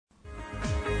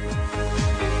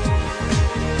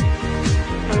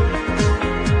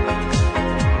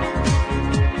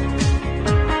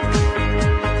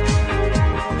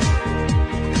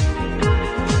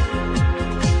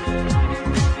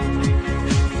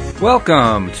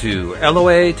Welcome to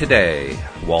LOA Today.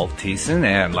 Walt Thiessen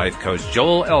and life coach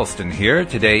Joel Elston here.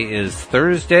 Today is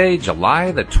Thursday,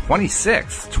 July the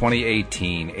 26th,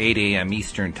 2018, 8 a.m.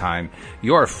 Eastern Time.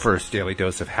 Your first daily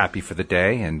dose of happy for the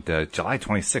day. And July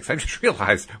 26th, I just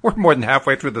realized we're more than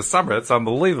halfway through the summer. That's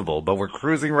unbelievable, but we're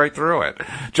cruising right through it.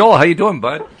 Joel, how you doing,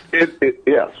 bud?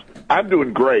 Yes, I'm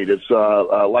doing great. It's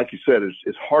like you said,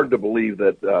 it's hard to believe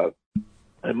that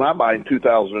in my mind,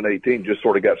 2018 just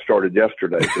sort of got started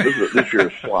yesterday. So this year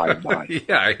is flying by.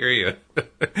 Yeah, I hear you.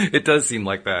 It does seem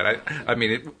like that. I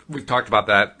mean, we've talked about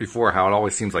that before, how it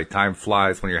always seems like time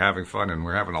flies when you're having fun, and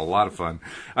we're having a lot of fun.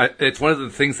 It's one of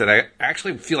the things that I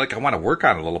actually feel like I want to work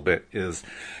on a little bit is,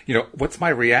 what's my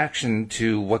reaction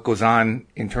to what goes on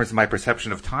in terms of my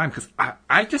perception of time? Because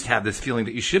I just have this feeling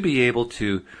that you should be able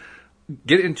to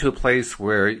get into a place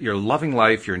where you're loving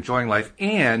life, you're enjoying life,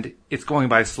 and it's going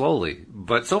by slowly.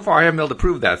 But so far, I haven't been able to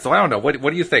prove that. So I don't know. What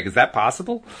do you think? Is that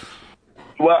possible?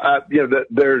 Well,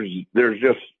 there's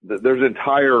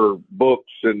entire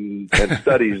books and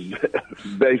studies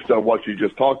based on what you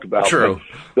just talked about. True.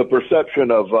 The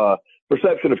perception of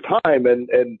time, and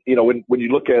when you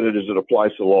look at it as it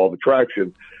applies to the law of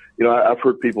attraction, I've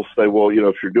heard people say, well,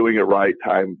 if you're doing it right,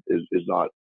 time is not.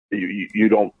 You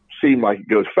don't seem like it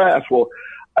goes fast. Well,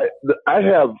 I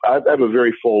have a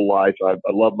very full life. I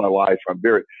love my life.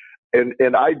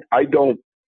 And I don't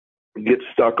get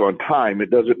stuck on time. It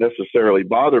doesn't necessarily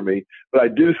bother me, but I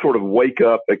do sort of wake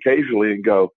up occasionally and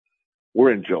go,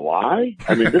 we're in July?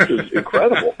 I mean, this is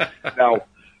incredible. Now,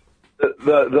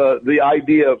 the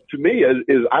idea to me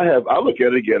is I look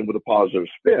at it again with a positive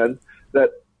spin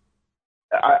that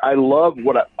I love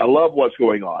what's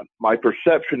going on. My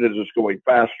perception is it's going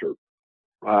faster.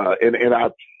 And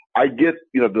I get,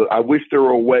 I wish there were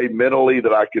a way mentally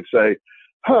that I could say,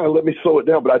 let me slow it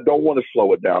down, but I don't want to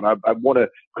slow it down. I want to,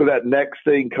 because that next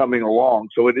thing coming along.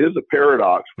 So it is a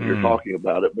paradox when you're talking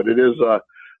about it, but it is,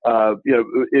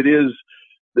 it is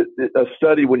a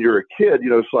study when you're a kid,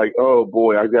 it's like, oh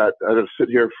boy, I got to sit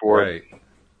here for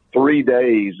 3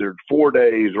 days or 4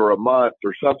 days or a month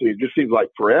or something. It just seems like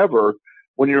forever.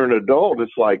 When you're an adult,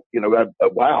 it's like,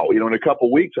 wow, in a couple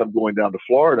of weeks, I'm going down to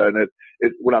Florida. And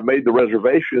when I made the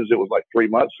reservations, it was like 3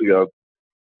 months ago.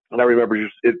 And I remember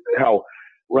how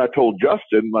when I told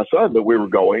Justin, my son, that we were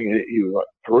going, he was like,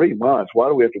 3 months. Why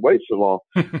do we have to wait so long?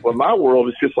 Well, in my world,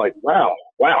 it's just like, wow,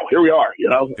 here we are,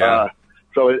 Yeah.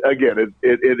 So again, it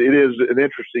is an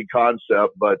interesting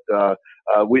concept, but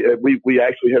we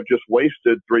actually have just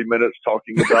wasted 3 minutes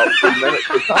talking about 3 minutes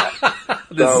of time.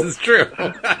 This is true.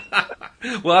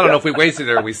 Well, I don't know if we wasted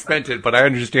it or we spent it, but I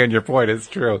understand your point. It's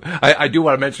true. I do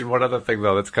want to mention one other thing,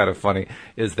 though, that's kind of funny,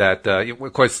 is that,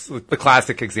 of course, the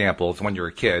classic example is when you're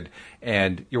a kid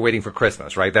and you're waiting for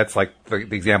Christmas, right? That's like the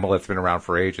example that's been around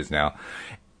for ages now.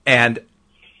 And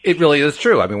it really is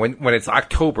true. I mean, when it's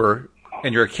October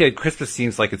and you're a kid, Christmas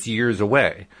seems like it's years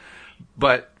away.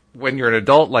 But when you're an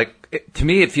adult, to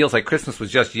me, it feels like Christmas was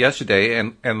just yesterday.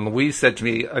 And Louise said to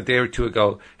me a day or two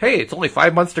ago, hey, it's only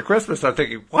 5 months to Christmas. I'm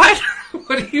thinking, what?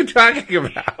 What are you talking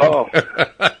about? Oh,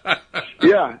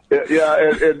 yeah.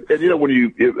 And when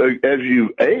as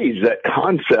you age, that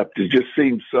concept, it just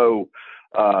seems so,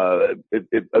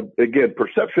 again,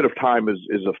 perception of time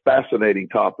is a fascinating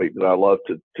topic that I love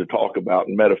to talk about.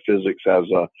 And metaphysics has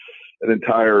an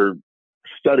entire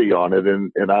study on it,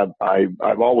 and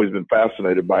I've always been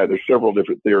fascinated by it. There's several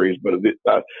different theories, but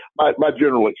my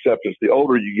general acceptance: the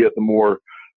older you get, the more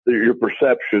your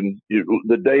perception,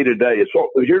 the day to day.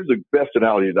 So here's the best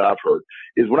analogy that I've heard: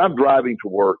 is when I'm driving to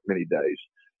work many days,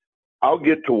 I'll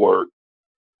get to work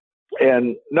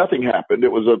and nothing happened. I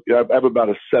have about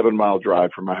a 7-mile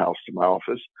drive from my house to my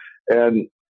office, and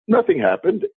nothing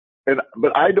happened.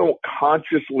 But I don't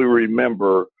consciously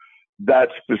remember that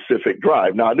specific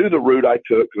drive. Now, I knew the route I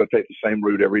took because I take the same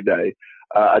route every day.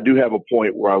 I do have a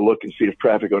point where I look and see if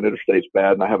traffic on interstate's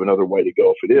bad, and I have another way to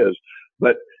go if it is.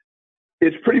 But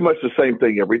it's pretty much the same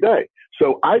thing every day.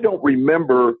 So I don't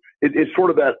remember. It's sort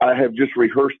of that I have just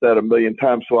rehearsed that a million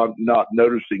times, so I'm not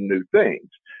noticing new things.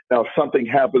 Now, if something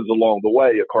happens along the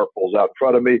way, a car pulls out in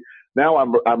front of me. Now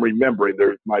I'm remembering.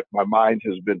 My mind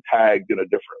has been tagged in a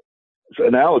different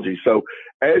analogy. So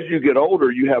as you get older,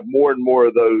 you have more and more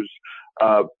of those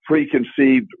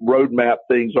preconceived roadmap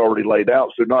things already laid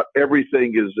out. So not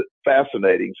everything is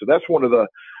fascinating. So that's one of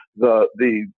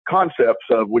the concepts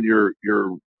of when you're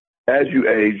as you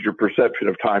age, your perception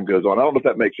of time goes on. I don't know if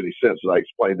that makes any sense as I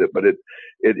explained it, but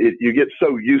you get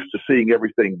so used to seeing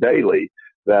everything daily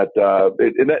that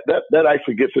that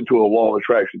actually gets into a law of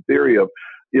attraction theory of,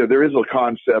 there is a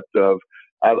concept of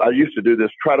I used to do this,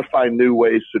 try to find new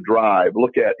ways to drive,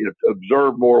 look at,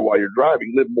 observe more while you're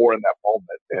driving, live more in that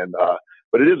moment.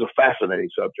 But it is a fascinating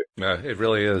subject. It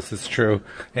really is. It's true.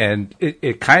 And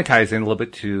it kind of ties in a little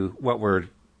bit to what we're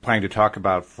planning to talk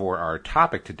about for our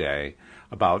topic today.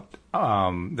 About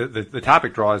the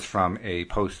topic draws from a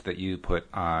post that you put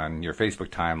on your Facebook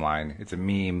timeline. It's a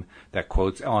meme that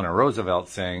quotes Eleanor Roosevelt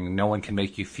saying, "No one can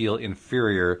make you feel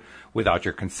inferior without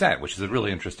your consent," which is a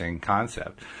really interesting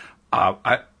concept.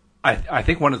 I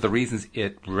think one of the reasons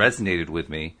it resonated with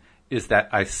me is that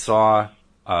I saw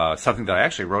something that I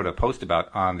actually wrote a post about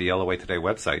on the LOA Today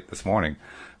website this morning.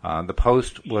 The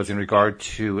post was in regard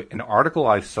to an article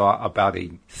I saw about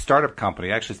a startup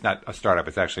company. Actually, it's not a startup.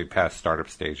 It's actually past startup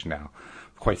stage now,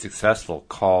 quite successful,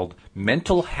 called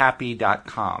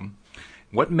MentalHappy.com.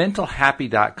 What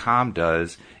MentalHappy.com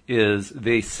does is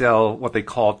they sell what they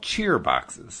call cheer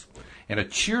boxes. And a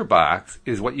cheer box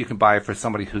is what you can buy for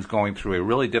somebody who's going through a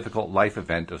really difficult life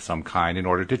event of some kind in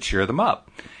order to cheer them up.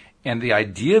 And the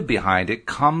idea behind it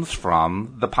comes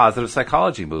from the positive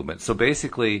psychology movement. So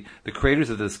basically, the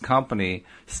creators of this company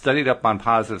studied up on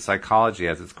positive psychology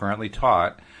as it's currently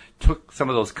taught, took some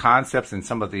of those concepts and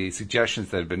some of the suggestions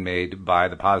that have been made by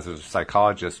the positive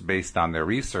psychologists based on their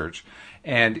research,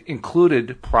 and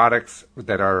included products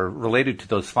that are related to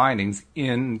those findings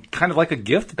in kind of like a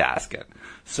gift basket.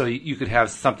 So you could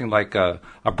have something like a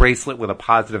bracelet with a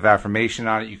positive affirmation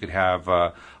on it. You could have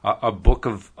a book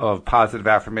of positive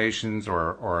affirmations,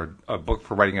 or a book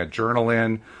for writing a journal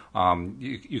in.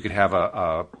 You could have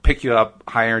a pick you up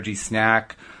high energy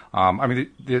snack.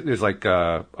 There's like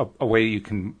a way you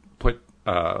can put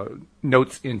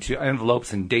notes into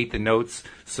envelopes and date the notes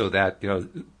so that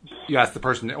you ask the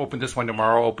person to open this one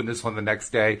tomorrow, open this one the next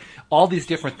day. All these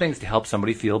different things to help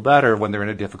somebody feel better when they're in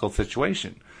a difficult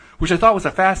situation, which I thought was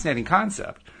a fascinating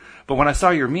concept. But when I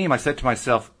saw your meme, I said to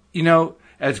myself,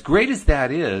 as great as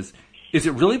that is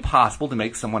it really possible to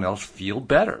make someone else feel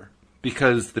better?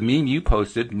 Because the meme you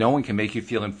posted, "No one can make you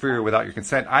feel inferior without your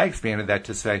consent," I expanded that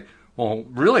to say, well,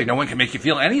 really, no one can make you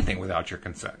feel anything without your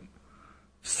consent.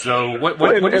 So what do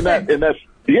you think? And that's,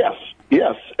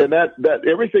 yes. And that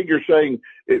everything you're saying,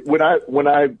 one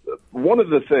of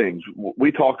the things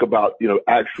we talk about,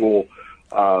 actual,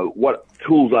 what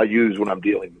tools I use when I'm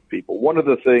dealing with people. One of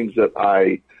the things that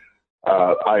I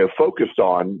have focused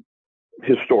on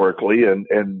historically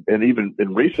and even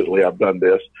recently I've done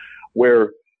this,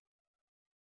 where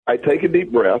I take a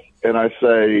deep breath and I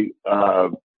say,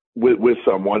 with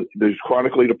someone who's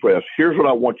chronically depressed, here's what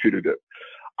I want you to do.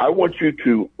 I want you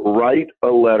to write a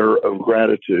letter of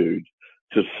gratitude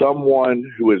to someone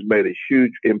who has made a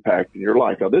huge impact in your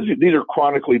life. Now, these are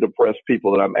chronically depressed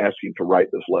people that I'm asking to write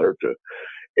this letter to.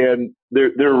 And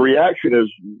their reaction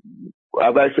is,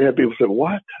 I've actually had people say,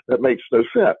 "What? That makes no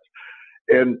sense."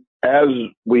 And as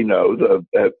we know,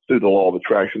 through the law of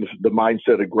attraction, the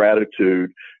mindset of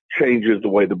gratitude changes the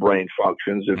way the brain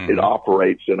functions. It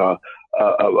operates in a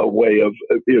way of,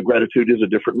 gratitude is a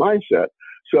different mindset.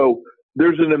 So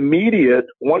there's an immediate,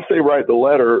 once they write the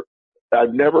letter,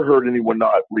 I've never heard anyone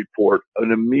not report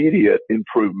an immediate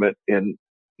improvement in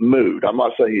mood. I'm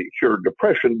not saying it cured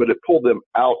depression, but it pulled them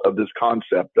out of this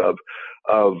concept of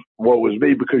woe is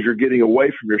me, because you're getting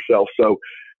away from yourself. So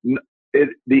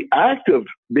the act of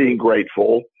being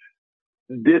grateful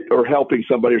or helping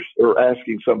somebody or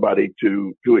asking somebody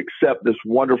to accept this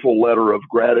wonderful letter of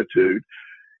gratitude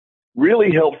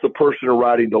really helps the person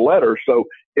writing the letter. So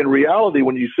in reality,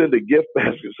 when you send a gift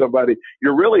basket to somebody,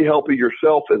 you're really helping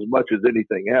yourself as much as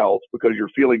anything else, because you're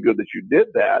feeling good that you did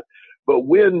that. But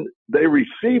when they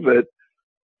receive it,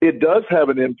 it does have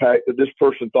an impact that this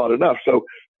person thought enough. So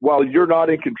while you're not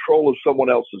in control of someone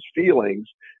else's feelings,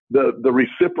 the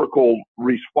reciprocal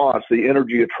response, the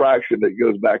energy attraction that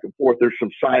goes back and forth, there's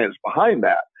some science behind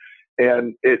that.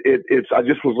 And it's, I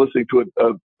just was listening to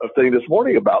a thing this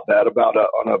morning about that,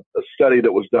 on a study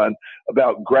that was done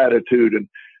about gratitude and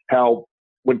how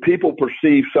when people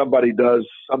perceive somebody does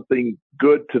something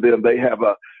good to them, they have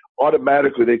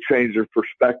automatically they change their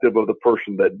perspective of the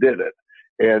person that did it.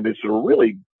 And it's a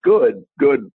really good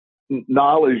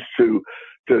knowledge to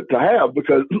have,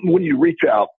 because when you reach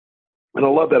out, and I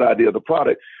love that idea of the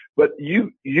product, but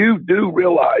you do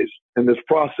realize in this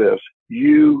process,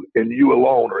 you and you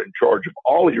alone are in charge of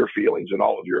all of your feelings and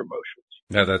all of your emotions.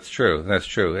 No, that's true. That's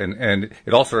true. And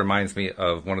it also reminds me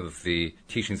of one of the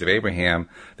teachings of Abraham.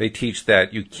 They teach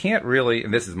that you can't really,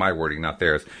 and this is my wording, not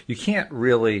theirs, you can't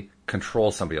really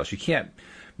control somebody else. You can't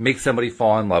make somebody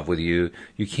fall in love with you.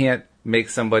 You can't make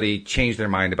somebody change their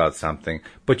mind about something,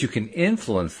 but you can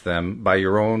influence them by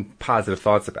your own positive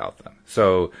thoughts about them.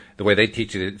 So the way they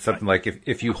teach it is something like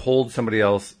if you hold somebody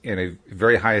else in a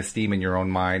very high esteem in your own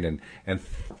mind and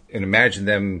imagine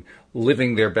them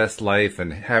living their best life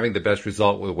and having the best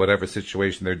result with whatever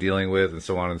situation they're dealing with and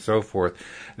so on and so forth,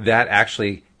 that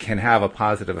actually can have a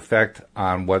positive effect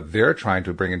on what they're trying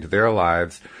to bring into their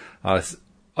lives,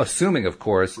 assuming, of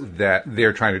course, that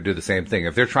they're trying to do the same thing.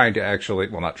 If they're trying to actually,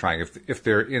 well, not trying, if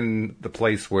they're in the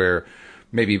place where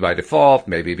maybe by default,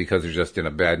 maybe because they're just in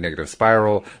a bad negative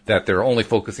spiral, that they're only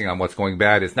focusing on what's going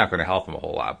bad, it's not going to help them a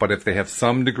whole lot. But if they have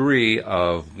some degree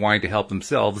of wanting to help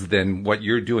themselves, then what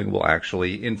you're doing will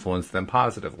actually influence them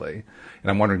positively. And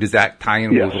I'm wondering, does that tie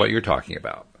in with what you're talking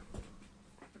about?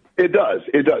 It does.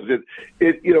 It does.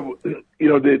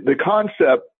 The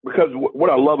concept, because what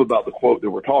I love about the quote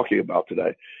that we're talking about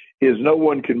today is no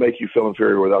one can make you feel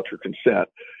inferior without your consent.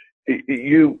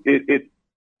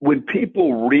 When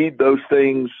people read those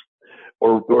things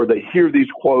or they hear these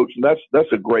quotes, and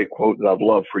that's a great quote that I've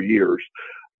loved for years.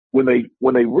 When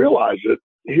they realize it,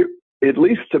 here, at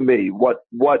least to me, what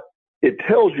it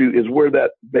tells you is where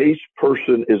that base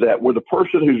person is at, where the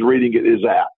person who's reading it is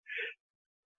at.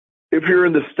 If you're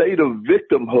in the state of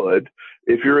victimhood,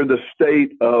 if you're in the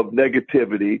state of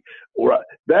negativity, or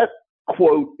that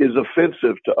quote is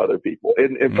offensive to other people.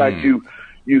 And in fact, you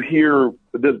hear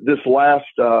this last,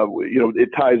 it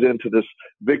ties into this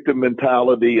victim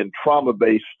mentality and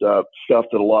trauma-based stuff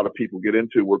that a lot of people get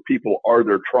into, where people are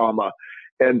their trauma.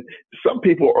 And some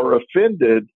people are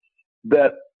offended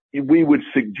that we would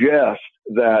suggest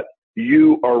that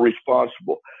you are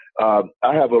responsible.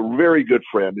 I have a very good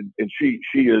friend, and she's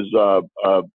a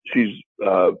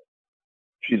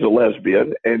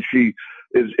lesbian, and she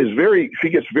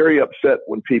gets very upset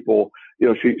when people,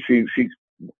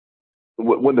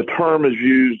 when the term is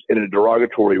used in a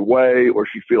derogatory way, or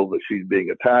she feels that she's being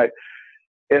attacked.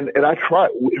 And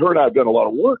her and I have done a lot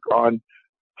of work on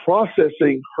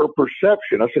processing her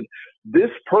perception. I said,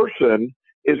 this person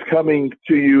is coming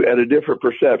to you at a different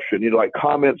perception. Like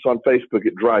comments on Facebook,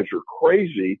 it drives her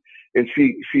crazy, and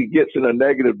she gets in a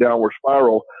negative downward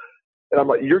spiral. And I'm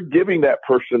like, you're giving that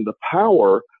person the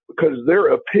power, because their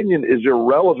opinion is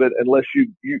irrelevant unless you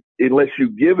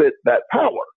give it that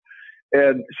power.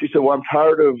 And she said, well, I'm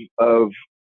tired of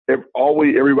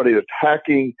everybody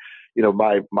attacking,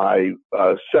 my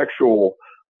sexual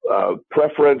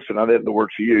preference, and I didn't know the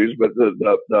word she used, but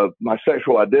my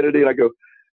sexual identity. And I go,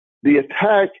 the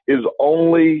attack is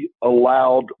only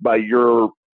allowed by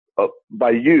you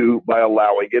by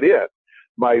allowing it in.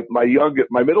 My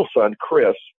middle son,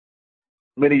 Chris,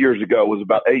 many years ago, was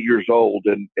about 8 years old,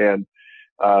 and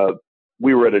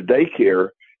we were at a daycare.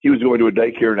 He was going to a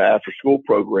daycare in an after-school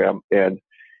program, and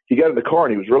he got in the car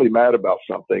and he was really mad about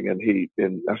something. And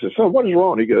I said, son, what is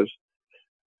wrong? He goes,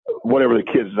 whatever the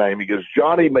kid's name, he goes,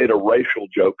 Johnny made a racial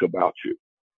joke about you.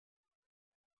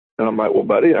 And I'm like, well,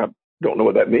 buddy, I don't know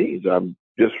what that means. I'm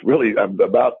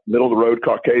about middle of the road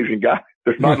Caucasian guy.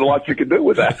 There's not a lot you can do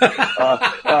with that.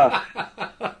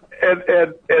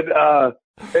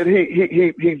 And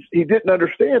he didn't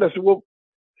understand. I said, well,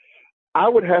 I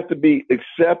would have to be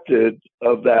accepted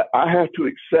of that. I have to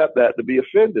accept that to be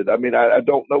offended. I mean, I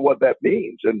don't know what that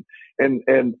means. And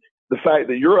the fact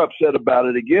that you're upset about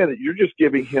it, again, you're just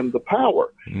giving him the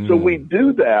power. So we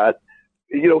do that,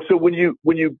 so when you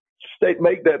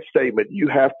make that statement, you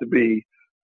have to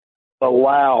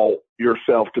allow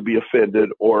yourself to be offended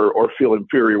or feel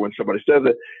inferior when somebody says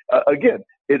it. Again,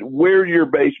 where your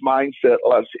base mindset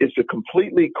lies, it's a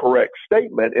completely correct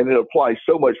statement, and it applies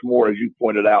so much more, as you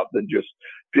pointed out, than just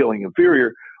feeling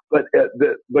inferior. But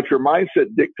your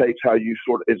mindset dictates how you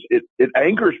it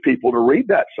angers people to read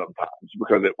that sometimes,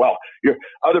 because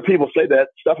other people say that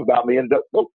stuff about me, and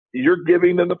you're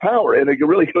giving them the power. And it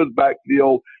really goes back to the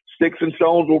old "sticks and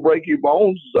stones will break your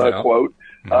bones" quote.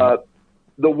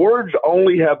 The words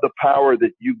only have the power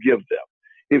that you give them.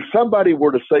 If somebody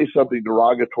were to say something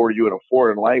derogatory to you in a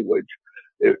foreign language,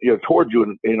 towards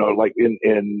you, like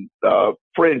in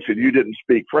French, and you didn't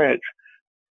speak French,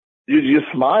 you just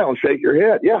smile and shake your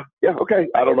head. Yeah, okay.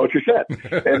 I don't know what you said.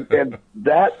 and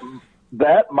that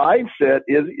mindset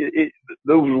is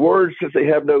those words, since they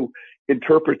have no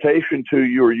interpretation to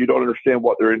you, or you don't understand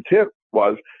what their intent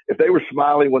was. If they were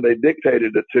smiling when they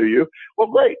dictated it to you, well,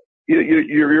 great.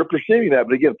 You're perceiving that.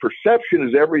 But again, perception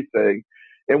is everything.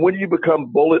 And when you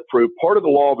become bulletproof, part of the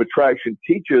law of attraction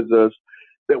teaches us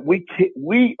that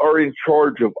we are in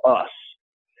charge of us.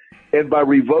 And by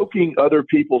revoking other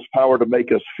people's power to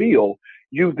make us feel,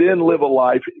 you then live a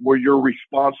life where you're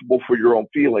responsible for your own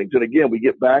feelings. And again, we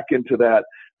get back into that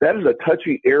that is a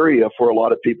touchy area for a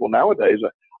lot of people nowadays.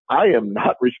 I am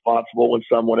not responsible when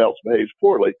someone else behaves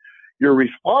poorly. Your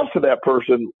response to that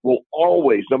person will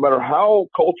always, no matter how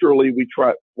culturally we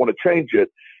want to change it,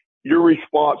 your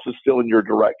response is still in your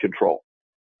direct control.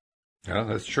 Yeah,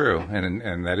 that's true,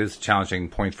 and that is a challenging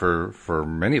point for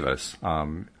many of us.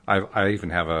 I even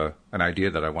have an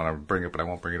idea that I want to bring up, but I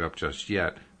won't bring it up just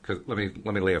yet. Because let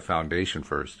me lay a foundation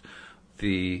first.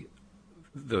 The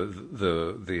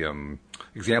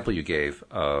example you gave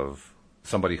of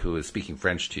somebody who is speaking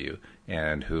French to you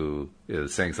and who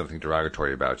is saying something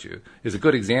derogatory about you is a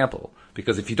good example,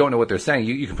 because if you don't know what they're saying,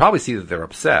 you can probably see that they're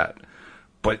upset,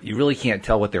 but you really can't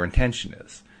tell what their intention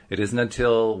is. It isn't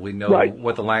until we know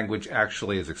what the language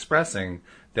actually is expressing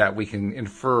that we can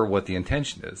infer what the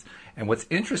intention is. And what's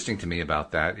interesting to me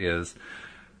about that is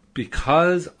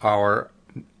because our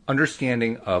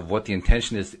understanding of what the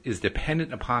intention is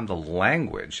dependent upon the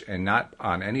language and not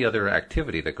on any other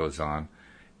activity that goes on,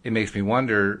 it makes me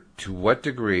wonder to what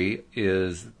degree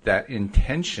is that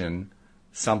intention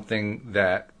something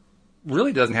that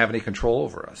really doesn't have any control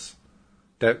over us.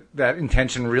 That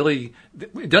intention really,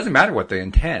 it doesn't matter what they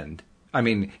intend. I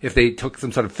mean, if they took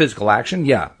some sort of physical action,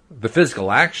 yeah, the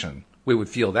physical action, we would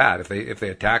feel that if they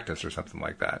attacked us or something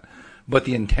like that. But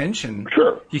the intention,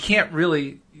 sure, you can't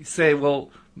really say,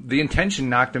 well, the intention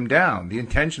knocked him down. The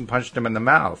intention punched him in the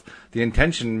mouth. The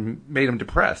intention made him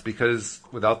depressed, because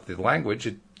without the language,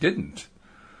 it didn't.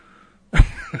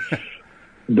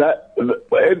 That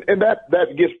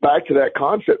gets back to that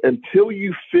concept. Until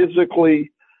you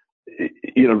physically,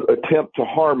 attempt to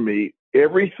harm me,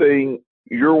 everything,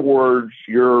 your words,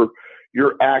 your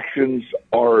actions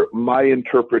are my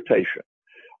interpretation.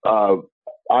 I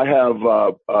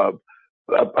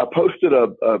posted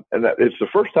and it's the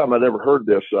first time I'd ever heard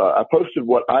this. I posted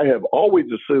what I have always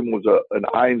assumed was an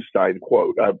Einstein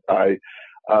quote.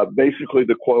 Basically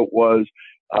the quote was,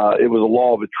 it was a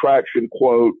law of attraction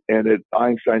quote, and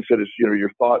Einstein said, it's,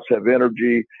 your thoughts have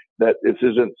energy, that it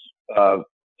isn't,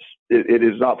 it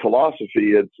is not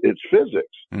philosophy, it's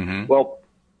physics. Mm-hmm. Well,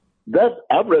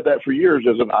 I've read that for years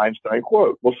as an Einstein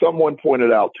quote. Well, someone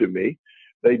pointed out to me,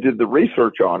 they did the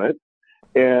research on it,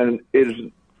 and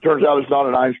turns out it's not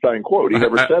an Einstein quote. He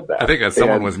never said that. I think that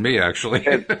someone was me, actually.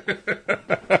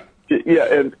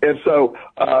 So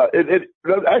it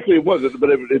actually it wasn't, but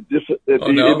it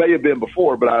may have been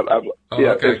before. But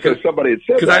because somebody had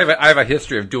said that. Because I have a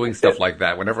history of doing stuff like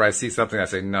that. Whenever I see something, I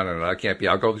say, no, that can't be.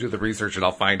 I'll go do the research and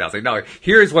I'll find out. I say, no,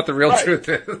 here's what the real truth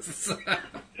is.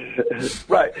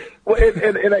 Right. Well,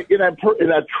 and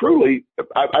I truly,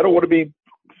 I don't want to be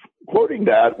quoting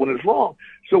that when it's wrong.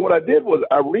 So what I did was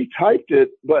I retyped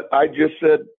it, but I just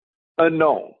said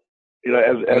unknown,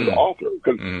 as author,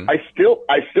 because I still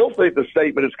think the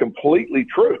statement is completely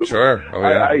true. Sure. Oh,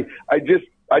 yeah. I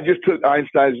just took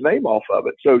Einstein's name off of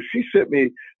it. So she sent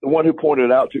me, the one who pointed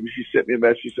it out to me, she sent me a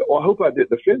message. She said, well, I hope I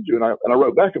didn't offend you. And I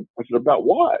wrote back, I said, about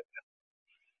what?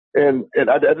 And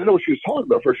I didn't know what she was talking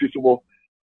about first. She said, well,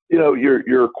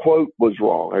 your quote was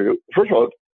wrong. I go, first of all,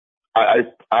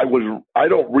 I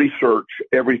don't research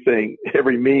everything,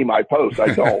 every meme I post.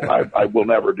 I don't. I will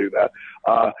never do that.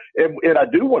 And I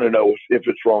do want to know if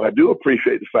it's wrong. I do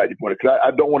appreciate the fact you pointed, because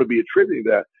I don't want to be attributing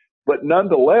that. But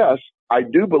nonetheless, I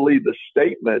do believe the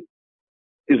statement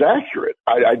is accurate.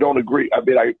 I don't agree. I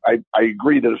mean, I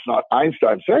agree that it's not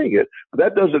Einstein saying it, but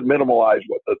that doesn't minimize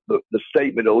what the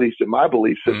statement, at least in my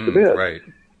belief system, is. Right.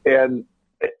 And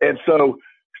so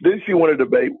then she wanted to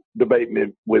debate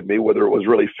with me whether it was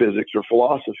really physics or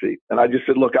philosophy, and I just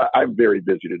said, "Look, I'm very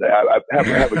busy today. I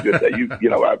have a good day.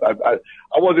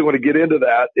 I wasn't going to get into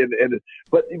that,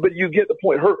 but you get the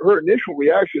point. Her initial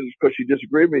reaction is because she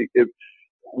disagreed with me.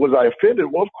 Was I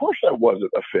offended? Well, of course I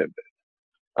wasn't offended.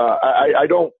 I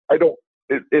don't.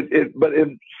 But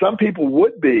some people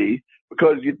would be,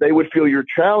 because they would feel you're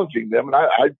challenging them,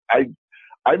 and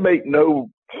I make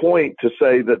no point to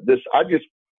say that this. I just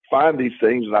find these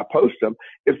things and I post them.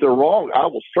 If they're wrong, I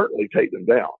will certainly take them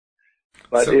down.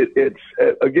 But it's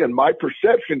again, my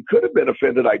perception could have been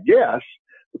offended, I guess,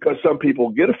 because some people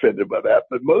get offended by that,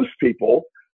 but most people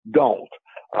don't.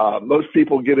 Most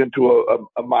people get into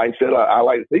a mindset. I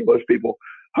like to think most people,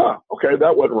 okay,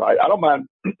 that wasn't right. I don't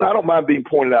mind being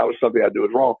pointed out as something I do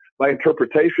is wrong. My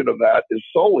interpretation of that is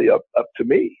solely up to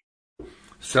me.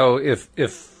 So if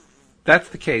that's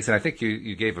the case, and I think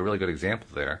you gave a really good example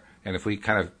there, and if we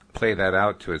kind of play that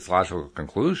out to its logical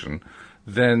conclusion,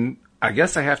 then I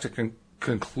guess I have to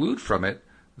conclude from it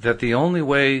that the only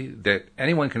way that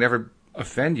anyone can ever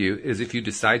offend you is if you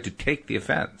decide to take the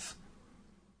offense.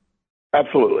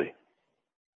 Absolutely.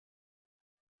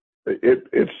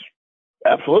 It's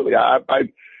absolutely.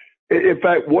 In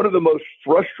fact, one of the most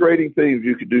frustrating things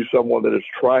you could do someone that is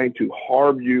trying to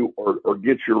harm you or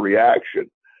get your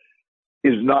reaction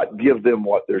is not give them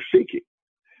what they're seeking.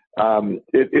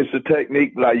 It's a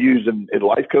technique that I use in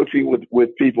life coaching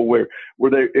with people where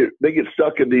they get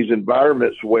stuck in these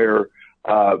environments where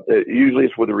usually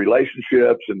it's with the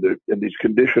relationships and these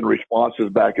conditioned responses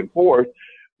back and forth.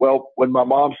 Well, when my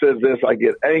mom says this, I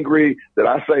get angry that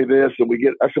I say this, and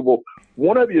I said, well,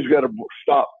 one of you's got to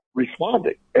stop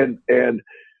responding. And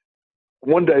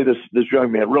one day this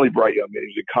young man, really bright young man,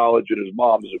 he's in college, and his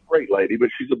mom is a great lady, but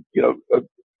she's a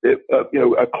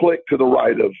click to the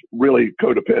right of really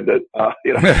codependent.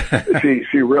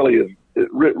 She really is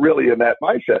really in that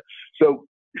mindset. So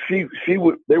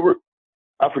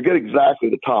I forget exactly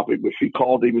the topic, but she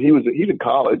called him, and he's in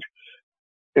college,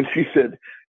 and she said,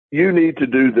 you need to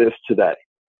do this today.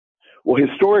 Well,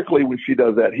 historically, when she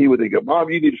does that, he would think, Mom,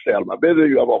 you need to stay out of my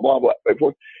business, blah, blah, blah,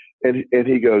 blah. And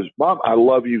he goes, Mom, I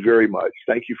love you very much.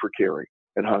 Thank you for caring,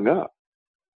 and hung up.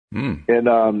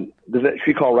 And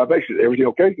she called right back. She said, everything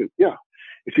okay? He said, yeah.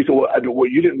 And she said, well,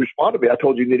 you didn't respond to me. I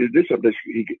told you needed to do something.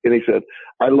 And he said,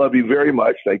 I love you very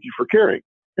much. Thank you for caring.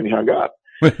 And he hung up.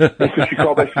 And so she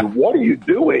called back and said, what are you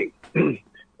doing?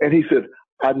 And he said,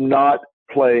 I'm not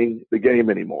playing the game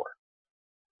anymore.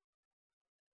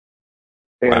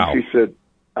 And wow. She said,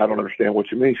 I don't understand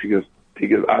what you mean. He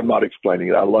goes, I'm not explaining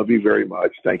it. I love you very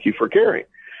much. Thank you for caring.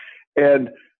 And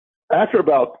after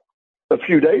about a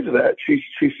few days of that, she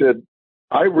said,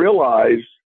 I realized,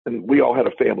 and we all had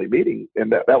a family meeting,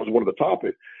 and that was one of the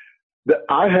topics, that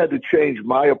I had to change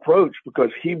my approach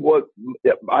because the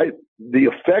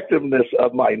effectiveness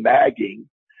of my nagging,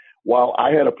 while I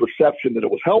had a perception that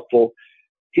it was helpful,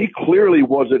 he clearly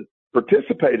wasn't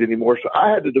participating anymore. So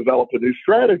I had to develop a new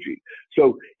strategy.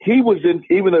 So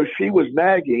even though she was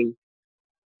nagging,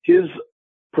 his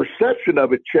perception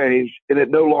of it changed, and it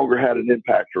no longer had an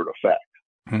impact or an effect.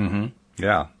 Mm-hmm.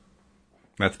 Yeah,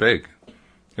 that's big.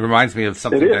 It reminds me of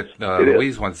something that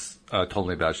Louise once told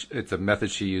me about. It's a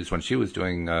method she used when she was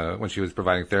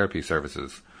providing therapy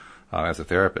services as a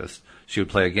therapist. She would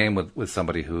play a game with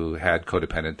somebody who had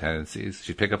codependent tendencies.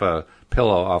 She'd pick up a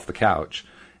pillow off the couch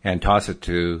and toss it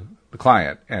to the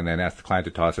client, and then ask the client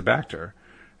to toss it back to her.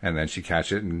 And then she'd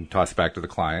catch it and toss it back to the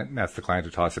client, and ask the client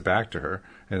to toss it back to her.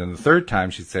 And then the third time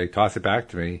she'd say, toss it back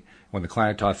to me. When the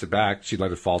client tossed it back, she'd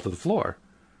let it fall to the floor.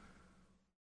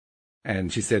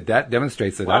 And she said, that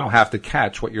demonstrates that I don't have to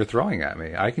catch what you're throwing at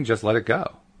me. I can just let it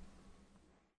go.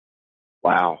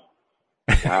 Wow.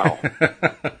 I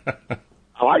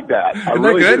like that. I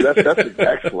really do. That's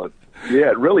excellent.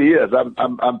 Yeah, it really is.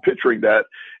 I'm picturing that.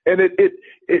 And it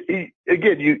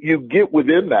again, you get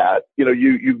within that,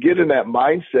 you get in that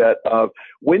mindset of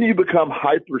when you become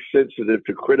hypersensitive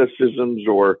to criticisms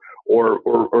or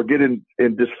get in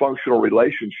dysfunctional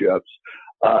relationships,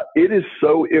 it is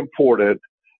so important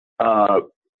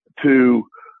to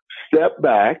step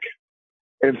back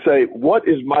and say, what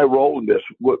is my role in this?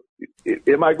 What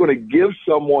am I going to give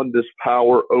someone this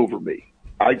power over me?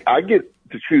 I get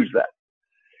to choose that.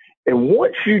 And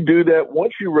once you do that,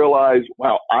 once you realize,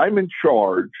 wow, I'm in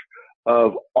charge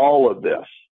of all of this,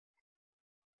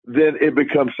 then it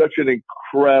becomes such an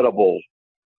incredible,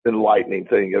 enlightening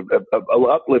thing, an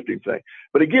uplifting thing.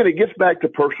 But again, it gets back to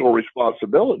personal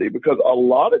responsibility, because a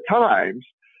lot of times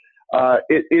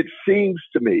it seems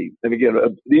to me, and again,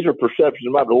 these are perceptions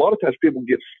of mine, but a lot of times people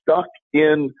get stuck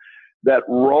in that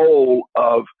role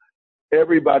of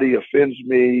everybody offends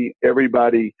me,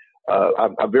 everybody,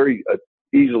 I'm very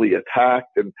easily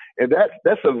attacked, and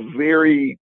that's a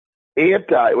very it's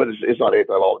not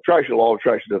anti-law of attraction. Law of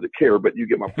attraction doesn't care, but you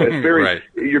get my point. It's very, right.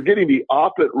 You're getting the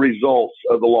opposite results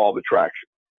of the law of attraction.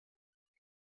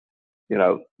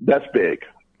 That's big.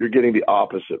 You're getting the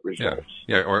opposite results.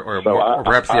 Yeah, or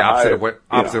perhaps the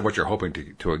opposite of what you're hoping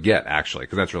to get, actually,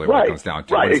 because that's really what it comes down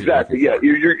to. Right, exactly. Yeah,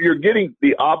 you're getting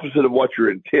the opposite of what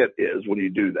your intent is when you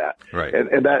do that. Right.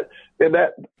 And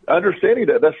that understanding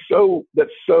that's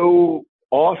so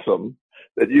awesome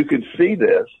that you can see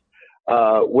this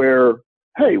where,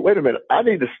 hey, wait a minute, I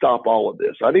need to stop all of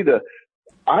this.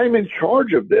 I'm in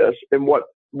charge of this. And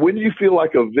when you feel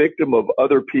like a victim of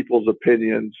other people's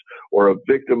opinions or a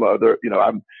victim of other,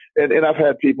 and I've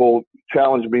had people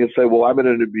challenge me and say, well, I'm in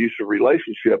an abusive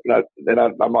relationship, and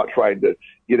I'm not trying to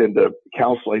get into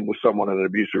counseling with someone in an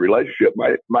abusive relationship.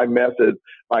 My method,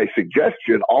 my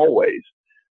suggestion always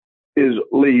is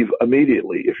leave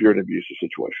immediately if you're in an abusive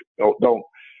situation. Don't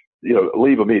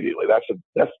leave immediately.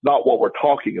 That's not what we're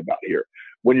talking about here.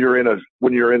 When you're in a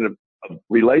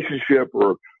relationship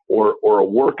or a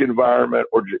work environment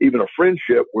or even a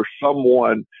friendship where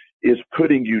someone is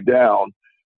putting you down,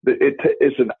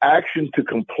 It's an action to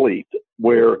complete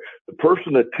where the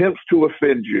person attempts to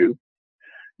offend you.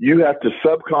 You have to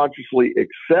subconsciously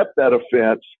accept that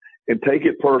offense and take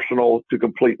it personal to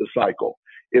complete the cycle.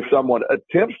 If someone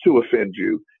attempts to offend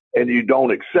you and you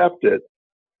don't accept it,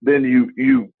 then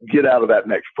you get out of that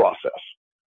next process.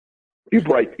 You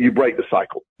break the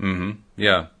cycle. Mm-hmm.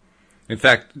 Yeah. In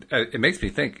fact, it makes me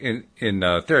think in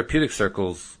therapeutic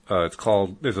circles,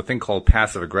 there's a thing called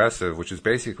passive aggressive, which is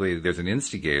basically there's an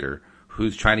instigator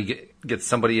who's trying to get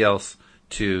somebody else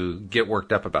to get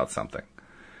worked up about something.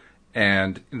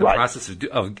 And in the process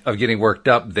of getting worked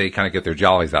up, they kind of get their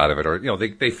jollies out of it, or,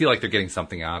 they feel like they're getting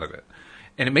something out of it.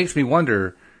 And it makes me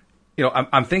wonder,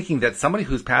 I'm thinking that somebody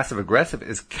who's passive aggressive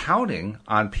is counting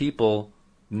on people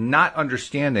not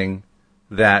understanding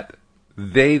that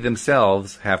they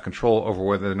themselves have control over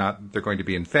whether or not they're going to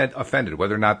be offended,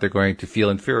 whether or not they're going to feel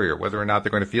inferior, whether or not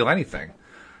they're going to feel anything.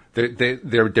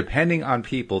 They're depending on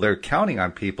people. They're counting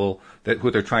on people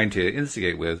who they're trying to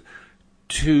instigate with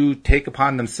to take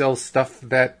upon themselves stuff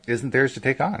that isn't theirs to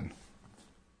take on.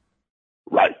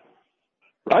 Right.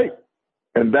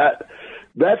 And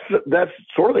that's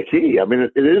sort of the key. I mean,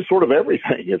 it is sort of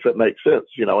everything, if it makes sense,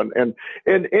 and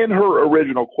in her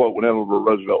original quote, when Eleanor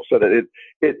Roosevelt said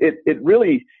it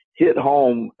really hit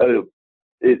home, at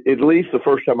least the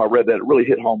first time I read that, it really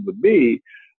hit home with me,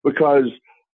 because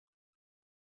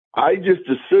I just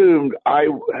assumed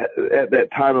at that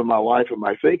time in my life and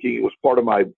my thinking, it was part of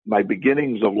my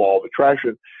beginnings of law of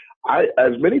attraction.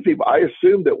 As many people, I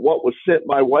assumed that what was sent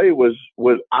my way was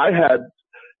I had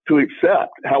to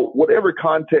accept whatever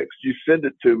context you send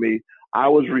it to me, I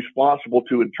was responsible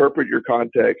to interpret your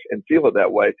context and feel it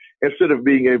that way, instead of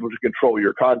being able to control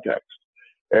your context.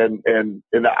 And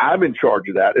I'm in charge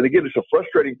of that. And again, it's a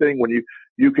frustrating thing when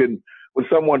when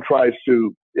someone tries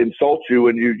to insult you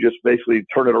and you just basically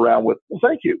turn it around with, well,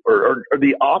 thank you, or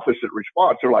the opposite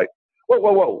response. They're like,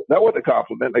 whoa, that wasn't a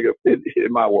compliment. They go,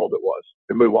 in my world it was,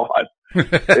 and move on.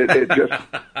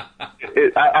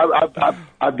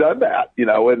 I've done that,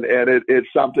 and it's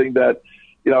something that,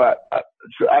 I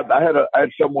had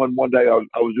someone one day,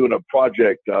 I was doing a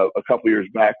project a couple of years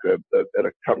back at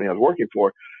a company I was working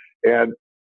for, and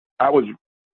I was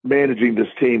managing this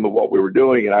team of what we were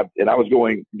doing, and I was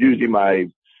using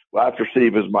what I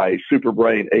perceive as my super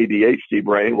brain, ADHD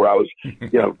brain, where I was,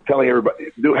 telling everybody,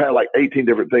 had like 18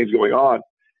 different things going on.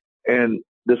 And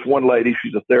this one lady,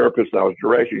 she's a therapist I was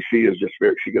directing. She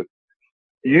goes,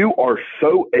 "You are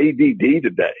so ADD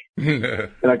today."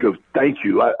 And I go, "Thank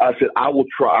you." I said, "I will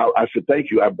try." I said,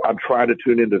 "Thank you. I'm trying to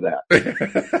tune into that."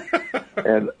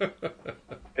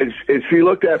 and she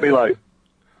looked at me like,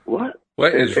 "What?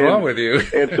 What is wrong with you?"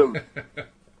 And so,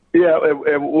 yeah.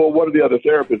 And well, one of the other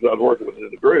therapists I was working with in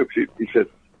the group, he said,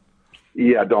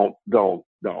 "Yeah, don't.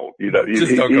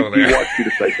 Just don't go there. He wants you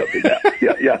to say something now.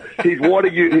 Yeah. He's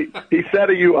wanting you. He's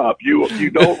setting you up. You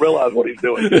don't realize what he's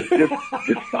doing.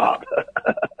 Just stop."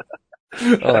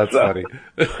 Oh, that's funny.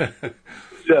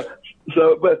 Yeah.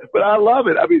 So, but I love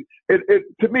it. I mean, it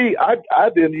to me, I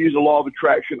then use the law of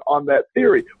attraction on that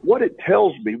theory. What it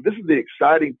tells me, this is the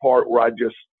exciting part where I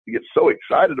just get so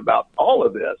excited about all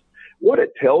of this. What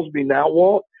it tells me now,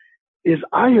 Walt, is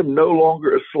I am no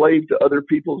longer a slave to other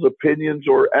people's opinions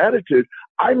or attitudes.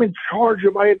 I'm in charge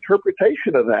of my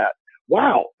interpretation of that.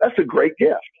 Wow, that's a great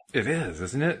gift. It is,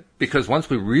 isn't it? Because once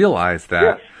we realize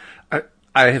that, yes.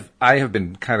 I have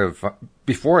been kind of,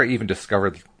 before I even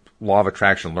discovered law of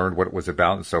attraction, learned what it was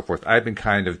about and so forth, I've been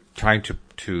kind of trying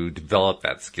to develop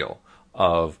that skill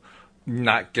of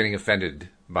not getting offended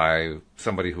by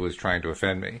somebody who is trying to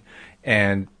offend me.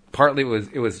 And partly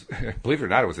it was, believe it or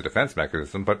not, it was a defense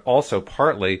mechanism, but also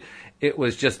partly it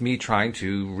was just me trying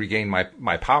to regain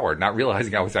my power, not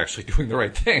realizing I was actually doing the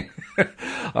right thing.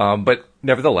 But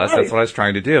nevertheless, That's what I was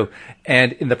trying to do.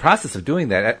 And in the process of doing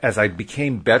that, as I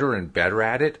became better and better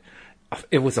at it,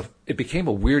 it became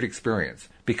a weird experience,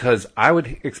 because I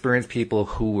would experience people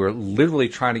who were literally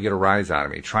trying to get a rise out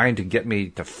of me, trying to get me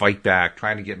to fight back,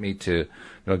 trying to get me to,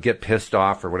 get pissed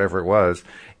off or whatever it was.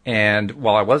 And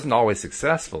while I wasn't always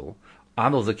successful,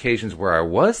 on those occasions where I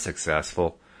was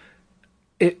successful,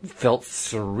 it felt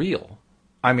surreal.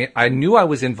 I mean, I knew I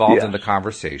was involved in the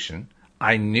conversation.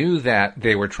 I knew that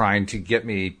they were trying to get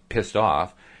me pissed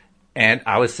off. And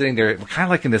I was sitting there kind of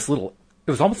like in this little,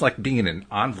 it was almost like being in an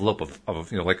envelope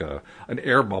of like an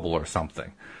air bubble or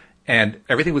something. And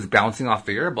everything was bouncing off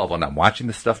the air bubble, and I'm watching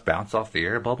the stuff bounce off the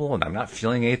air bubble, and I'm not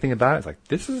feeling anything about it. It's like,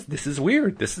 this is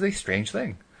weird. This is a strange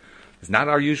thing. It's not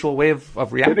our usual way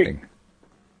of reacting.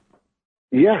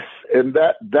 Yes, and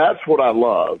that's what I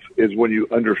love, is when you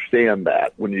understand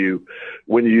that, when you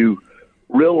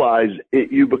realize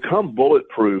it, you become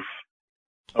bulletproof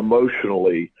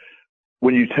emotionally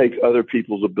when you take other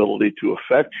people's ability to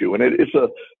affect you. And it's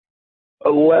a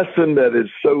lesson that is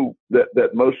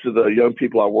that most of the young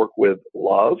people I work with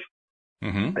love.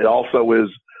 Mm-hmm. It also is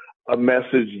a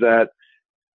message that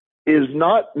is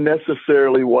not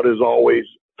necessarily what is always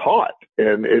taught.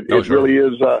 And it really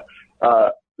is,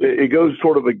 it goes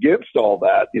sort of against all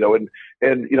that, and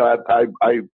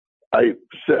I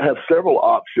have several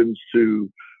options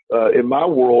to, in my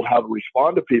world, how to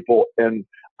respond to people. And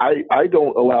I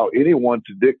don't allow anyone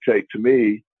to dictate to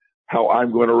me how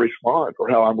I'm going to respond or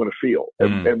how I'm going to feel.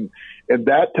 And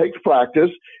that takes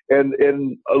practice. And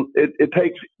it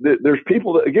takes, there's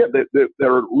people that, again, that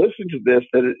are listening to this,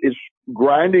 that it is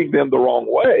grinding them the wrong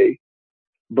way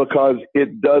because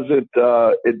it doesn't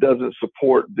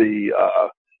support the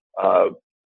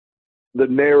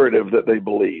narrative that they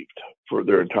believed for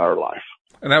their entire life.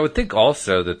 And I would think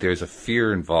also that there's a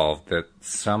fear involved that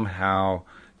somehow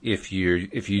if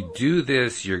you do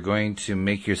this, you're going to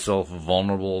make yourself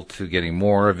vulnerable to getting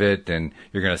more of it, and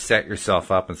you're going to set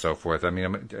yourself up and so forth. I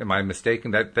mean, am I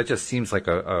mistaken? That just seems like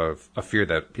a fear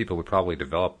that people would probably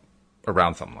develop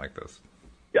around something like this.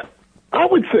 Yeah, I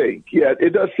would think. Yeah,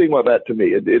 it does seem like that to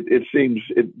me.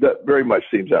 That very much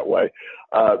seems that way.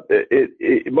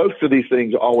 Most of these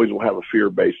things always will have a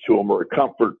fear base to them, or a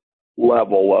comfort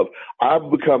level of, I've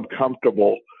become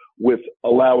comfortable with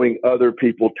allowing other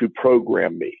people to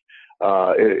program me.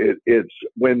 It's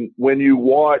when you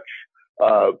watch,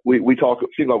 we talk, it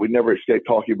seems like we never escape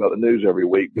talking about the news every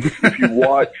week. But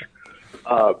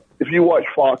if you watch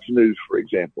Fox News, for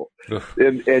example,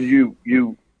 and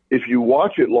if you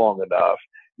watch it long enough,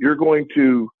 you're going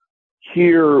to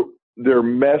hear their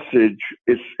message.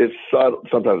 It's subtle.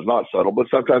 Sometimes it's not subtle, but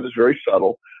sometimes it's very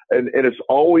subtle. And it's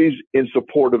always in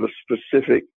support of a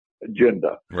specific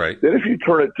agenda. Right. Then if you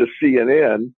turn it to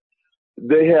CNN,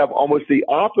 they have almost the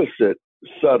opposite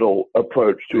subtle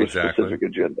approach to a specific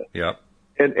agenda. Yep.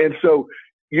 And so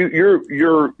your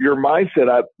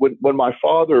mindset, when my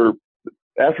father,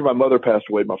 after my mother passed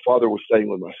away, my father was staying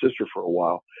with my sister for a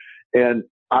while, and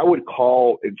I would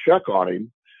call and check on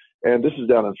him. And this is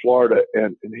down in Florida.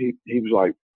 And he was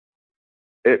like,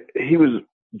 he was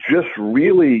just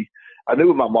really, I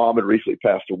knew my mom had recently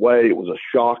passed away. It was a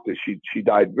shock that she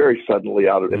died very suddenly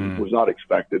out of it. It was not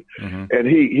expected. Mm-hmm. And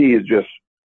he is just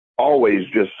always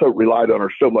just so relied on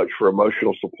her so much for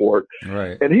emotional support.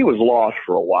 Right. And he was lost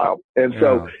for a while. And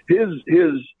so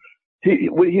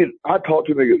I talked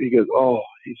to him, he goes, oh,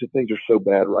 he said, things are so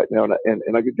bad right now. And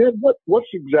I go, Dad, what's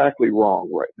exactly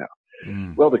wrong right now?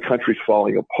 Mm. Well, the country's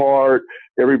falling apart.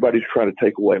 Everybody's trying to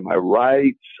take away my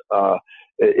rights.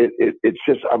 It's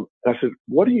just, I said,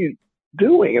 what are you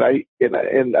doing? And I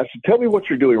said, tell me what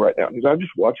you're doing right now. And he said, I'm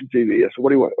just watching TV. I said, what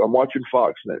do you want? I'm watching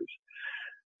Fox News.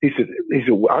 He said,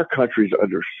 well, our country's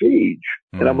under siege.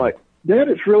 Mm. And I'm like, Dad,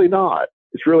 it's really not.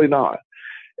 It's really not.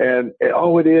 And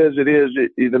it is.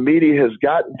 The media has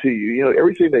gotten to you. You know,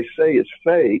 everything they say is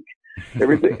fake.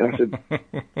 Everything. And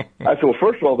I said, well,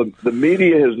 first of all, the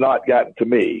media has not gotten to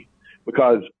me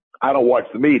because I don't watch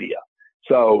the media.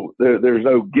 So there's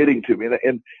no getting to me.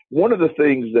 And one of the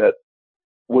things that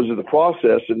was in the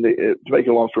process, and to make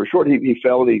a long story short, he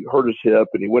fell and he hurt his hip,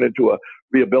 and he went into a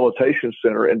rehabilitation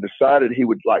center and decided he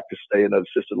would like to stay in an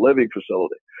assisted living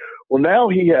facility. Well, now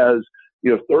he has,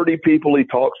 30 people he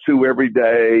talks to every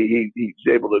day. He's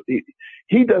able to,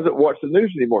 he doesn't watch the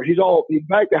news anymore. He's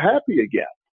back to happy again.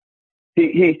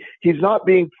 He's not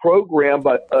being programmed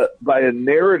by a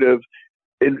narrative.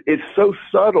 And it's so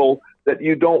subtle that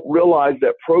you don't realize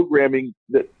that programming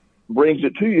that brings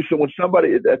it to you. So when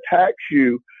somebody attacks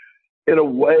you in a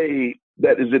way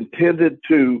that is intended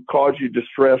to cause you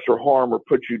distress or harm or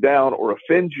put you down or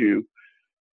offend you,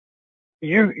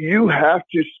 you have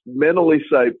to mentally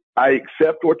say, I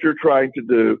accept what you're trying to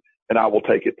do, and I will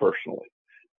take it personally.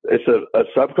 It's a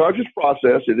subconscious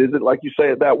process. It isn't like you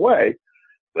say it that way,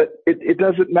 but it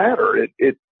doesn't matter.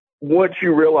 Once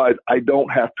you realize I don't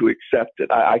have to accept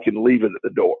it, I can leave it at the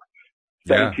door.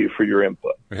 Thank you for your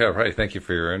input. Yeah, right. Thank you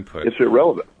for your input. It's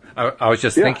irrelevant. I was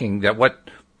just thinking that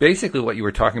basically what you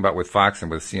were talking about with Fox and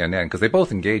with CNN, because they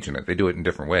both engage in it. They do it in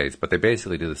different ways, but they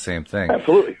basically do the same thing.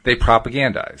 Absolutely. They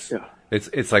propagandize. Yeah.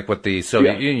 It's like what the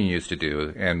Soviet Union used to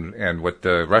do and what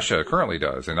Russia currently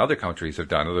does, and other countries have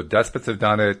done it. The despots have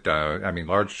done it.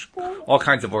 All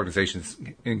kinds of organizations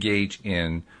engage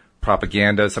in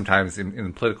propaganda. Sometimes in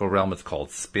the political realm it's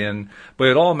called spin, but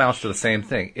it all amounts to the same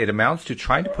thing. It amounts to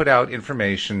trying to put out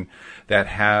information that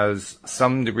has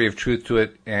some degree of truth to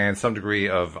it and some degree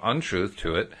of untruth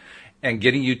to it, and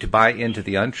getting you to buy into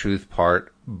the untruth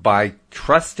part by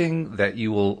trusting that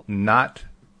you will not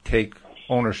take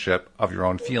ownership of your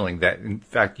own feeling, that in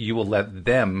fact you will let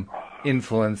them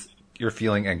influence your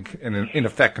feeling and in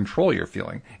effect control your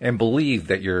feeling, and believe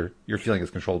that your feeling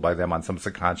is controlled by them on some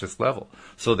subconscious level,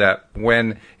 so that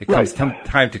when it comes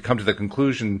time to come to the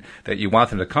conclusion that you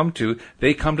want them to come to,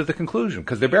 they come to the conclusion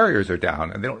because their barriers are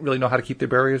down and they don't really know how to keep their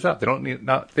barriers up. They don't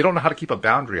know how to keep a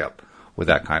boundary up with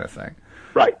that kind of thing.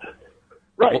 Right.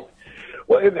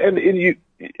 Well, and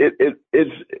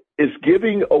it's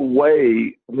giving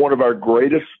away one of our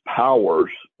greatest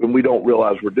powers when we don't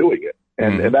realize we're doing it,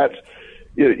 and that's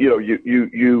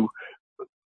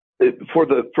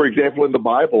for example, in the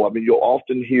Bible, I mean, you'll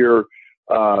often hear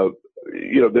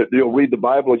that you'll read the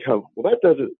Bible and go, well, that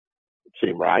doesn't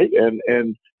seem right, and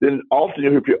then often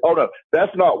you'll hear people, oh no,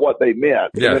 that's not what they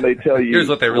meant, and then they tell you here's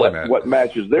what they really meant, what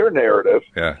matches their narrative.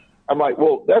 Yeah. I'm like,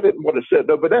 well, that isn't what it said.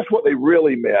 No, but that's what they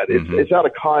really meant. It's out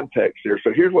of context here.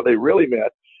 So here's what they really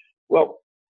meant. Well,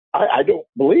 I don't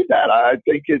believe that. I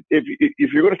think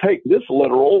if you're going to take this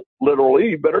literally,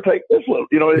 you better take this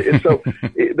literally. And so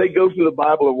they go through the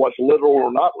Bible and what's literal or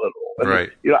not literal. And,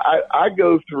 right. I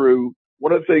go through,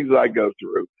 one of the things that I go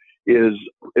through is,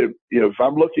 if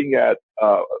I'm looking at,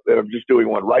 and I'm just doing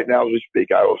one right now as we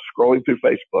speak, I was scrolling through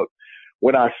Facebook.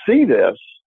 When I see this,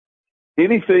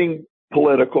 anything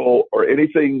political or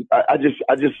anything, I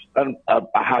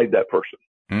hide that person.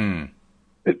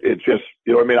 It's just,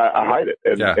 I hide it,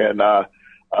 and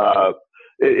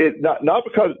not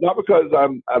because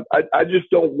I just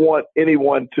don't want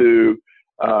anyone to,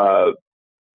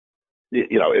 they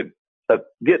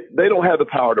don't have the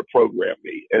power to program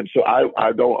me, and so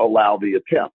I don't allow the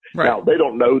attempt. Right. Now they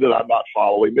don't know that I'm not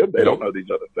following them. They don't know these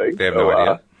other things. They have no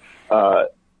idea.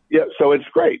 So it's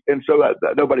great, and so that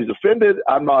nobody's offended.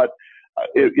 I'm not.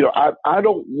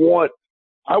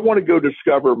 I want to go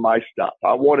discover my stuff.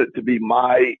 I want it to be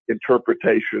my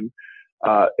interpretation.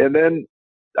 And then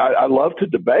I love to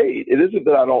debate. It isn't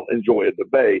that I don't enjoy a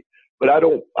debate, but I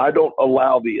don't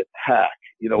allow the attack.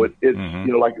 Like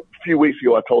a few weeks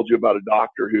ago, I told you about a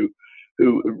doctor who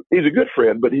he's a good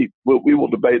friend, but we will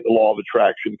debate the law of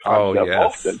attraction concept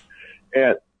often.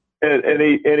 And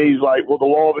he's like, well, the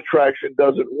law of attraction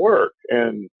doesn't work.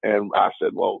 And I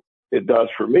said, well, it does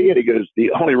for me. And he goes,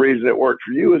 the only reason it works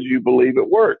for you is you believe it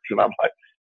works. And I'm like,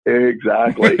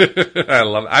 exactly. I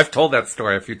love it. I've told that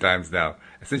story a few times now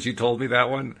since you told me that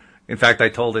one. In fact, I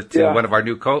told it to one of our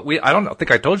new I don't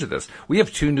think I told you this. We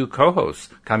have 2 new co-hosts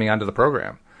coming onto the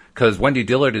program because Wendy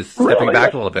Dillard is stepping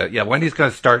back a little bit. Yeah, Wendy's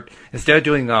going to start, instead of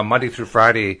doing Monday through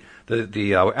Friday,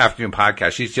 the afternoon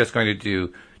podcast, she's just going to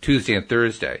do Tuesday and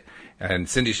Thursday. And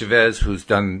Cindy Chavez, who's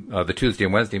done the Tuesday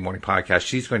and Wednesday morning podcast,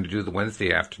 she's going to do the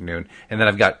Wednesday afternoon. And then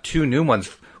I've got 2 new ones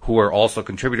who are also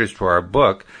contributors to our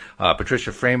book. Patricia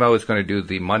Framo is going to do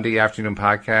the Monday afternoon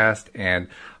podcast, and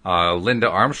Linda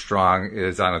Armstrong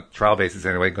is on a trial basis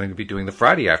anyway going to be doing the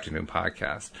Friday afternoon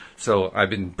podcast. So I've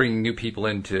been bringing new people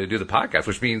in to do the podcast,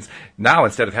 which means now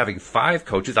instead of having 5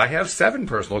 coaches, I have 7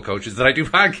 personal coaches that I do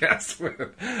podcasts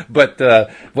with. But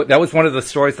that was one of the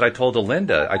stories that I told to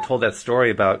Linda. I told that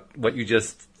story about what you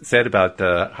just said about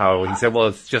how he said, well,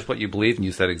 it's just what you believe, and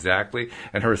you said exactly.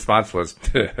 And her response was,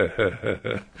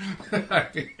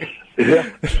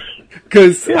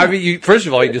 because, I mean, first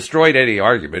of all, you destroyed any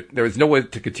argument. There was no way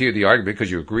to continue the argument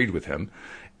because you agreed with him.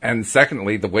 And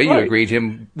secondly, the way you agreed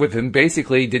with him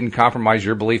basically didn't compromise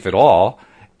your belief at all,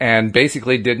 and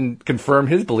basically didn't confirm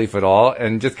his belief at all,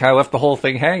 and just kind of left the whole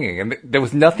thing hanging. And there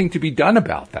was nothing to be done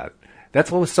about that. That's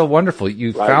what was so wonderful.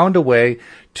 You found a way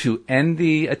to end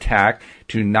the attack,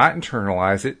 to not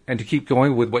internalize it, and to keep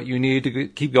going with what you needed to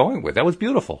keep going with. That was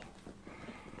beautiful.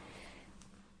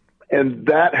 And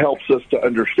that helps us to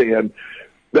understand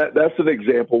that that's an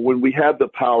example when we have the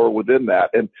power within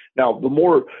that. And now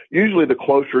usually the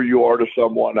closer you are to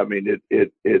someone, I mean,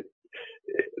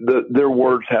 their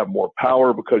words have more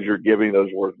power because you're giving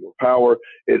those words more power.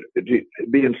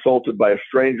 Being insulted by a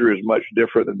stranger is much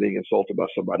different than being insulted by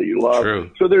somebody you love. True.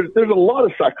 So there's a lot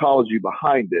of psychology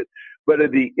behind it. But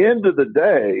at the end of the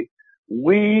day,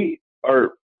 we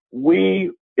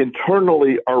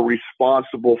internally are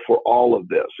responsible for all of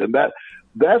this. And that's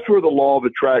where the law of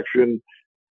attraction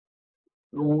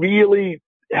really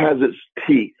has its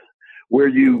teeth, where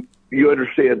you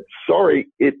understand, sorry,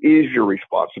 it is your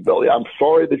responsibility. I'm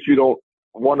sorry that you don't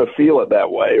want to feel it that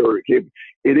way, or it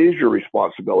is your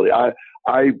responsibility. I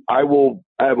have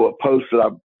a post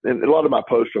that and a lot of my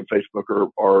posts on Facebook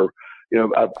are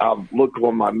I'll look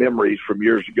on my memories from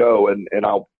years ago and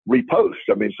I'll repost.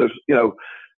 I mean, so,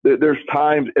 there's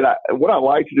times, and what I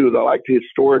like to do is I like to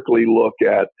historically look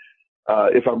at,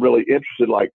 if I'm really interested,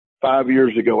 like 5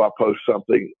 years ago, I post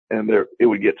something and it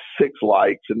would get 6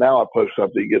 likes. And now I post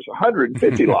something, it gets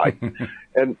 150 likes.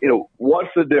 And, what's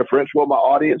the difference? Well, my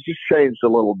audience has changed a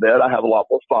little bit. I have a lot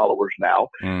more followers now,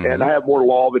 and I have more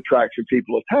law of attraction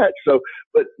people attached. So,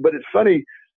 but it's funny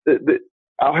that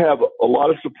I'll have a lot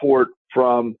of support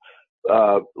from,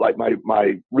 like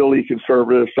my really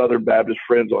conservative Southern Baptist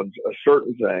friends on a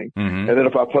certain thing. And then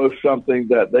if I post something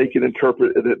that they can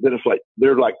interpret, then it's like,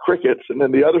 they're like crickets. And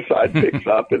then the other side picks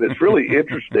up, and it's really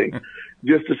interesting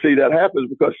just to see that happen,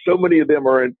 because so many of them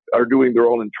are doing their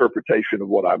own interpretation of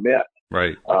what I meant.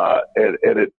 Right.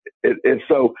 And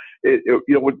so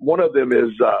one of them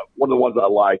is, one of the ones I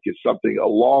like is something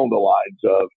along the lines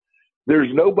of,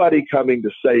 there's nobody coming to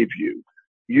save you.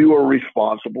 You are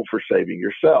responsible for saving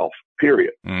yourself,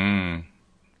 period.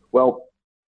 Well,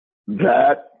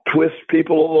 that twists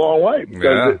people a long way,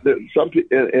 because some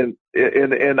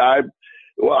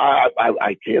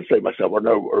I can't save myself,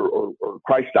 or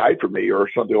Christ died for me, or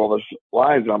something along those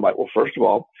lines. And I'm like, well, first of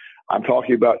all, I'm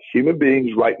talking about human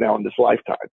beings right now in this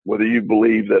lifetime, whether you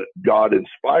believe that God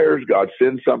inspires, God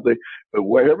sends something, but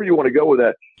wherever you want to go with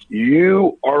that,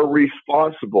 you are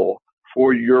responsible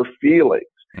for your feelings.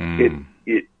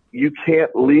 You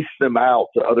can't lease them out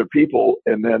to other people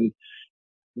and then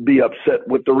be upset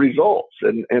with the results.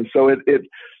 And so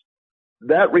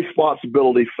that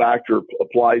responsibility factor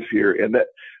applies here. And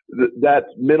that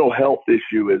mental health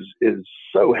issue is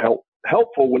so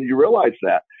helpful when you realize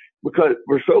that, because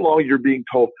for so long you're being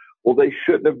told, well, they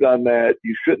shouldn't have done that.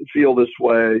 You shouldn't feel this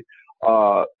way.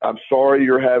 I'm sorry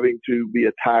you're having to be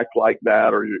attacked like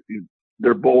that, or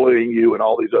they're bullying you and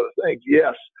all these other things.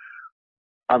 Yes,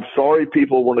 I'm sorry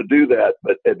people want to do that,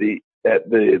 but at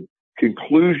the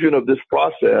conclusion of this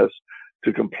process,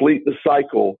 to complete the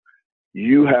cycle,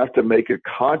 you have to make a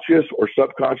conscious or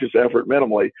subconscious effort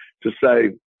minimally to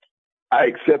say, I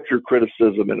accept your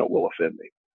criticism and it will offend me.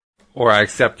 Or I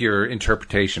accept your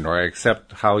interpretation, or I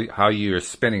accept how you're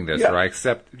spinning this, or I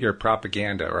accept your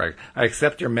propaganda, or I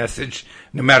accept your message,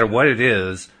 no matter what it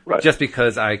is, just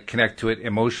because I connect to it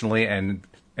emotionally, and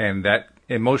that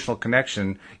emotional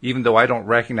connection, even though I don't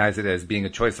recognize it as being a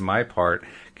choice on my part,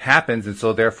 happens, and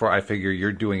so therefore I figure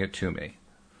you're doing it to me.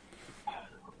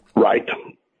 Right.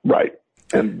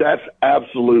 And that's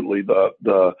absolutely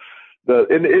and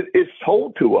it's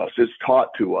told to us, it's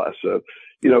taught to us.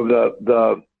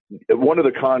 One of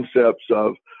the concepts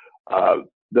of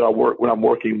that I work when I'm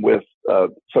working with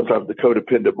sometimes the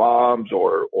codependent moms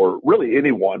or really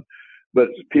anyone, but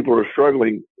people are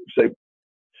struggling, say,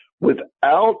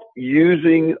 without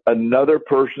using another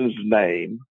person's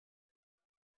name,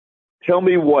 tell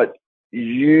me what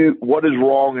is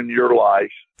wrong in your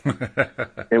life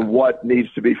and what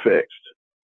needs to be fixed.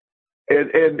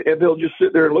 And they'll just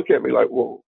sit there and look at me like,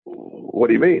 well, what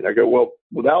do you mean? I go, well,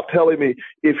 without telling me,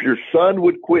 if your son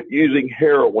would quit using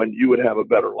heroin, you would have a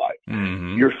better life.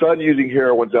 Your son using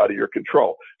heroin's out of your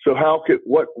control. So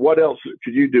what else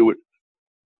could you do?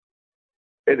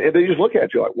 And they just look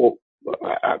at you like, well,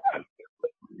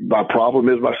 my problem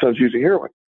is my son's using heroin.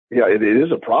 Yeah, it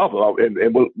is a problem.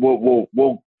 And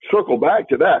we'll circle back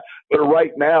to that. But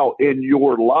right now in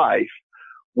your life,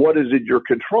 what is in your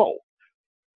control?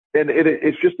 And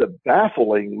it's just a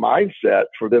baffling mindset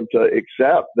for them to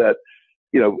accept that,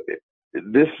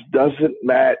 this doesn't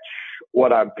match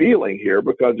what I'm feeling here,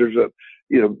 because there's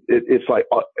it's like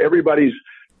everybody's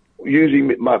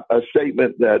using a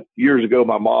statement that years ago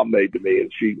my mom made to me,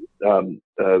 and she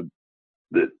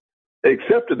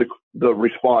accepted the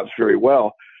response very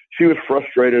well. She was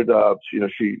frustrated. Her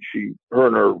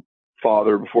and her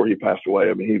father, before he passed away,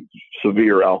 I mean, he was a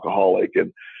severe alcoholic,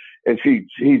 and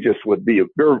he just would be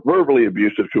verbally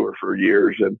abusive to her for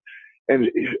years. And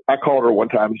I called her one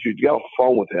time, and she got off the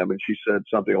phone with him, and she said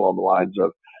something along the lines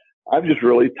of, I'm just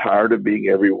really tired of being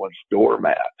everyone's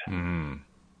doormat. And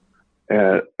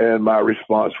my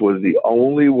response was, the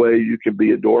only way you can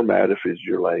be a doormat is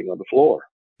you're laying on the floor.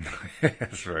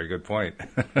 That's a very good point.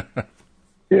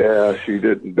 Yeah, she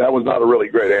didn't. That was not a really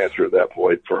great answer at that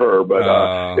point for her, but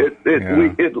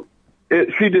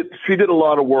she did a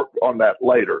lot of work on that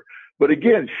later. But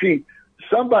again,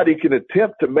 somebody can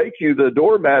attempt to make you the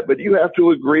doormat, but you have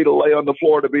to agree to lay on the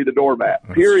floor to be the doormat.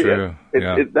 That's period. True.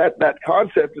 Yeah. That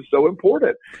concept is so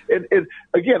important. And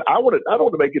again, I don't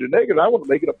want to make it a negative. I want to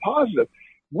make it a positive.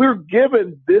 We're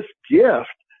given this gift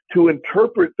to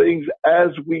interpret things as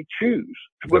we choose,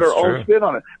 to put our own spin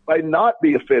on it, by not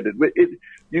be offended.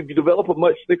 You develop a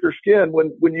much thicker skin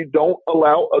when you don't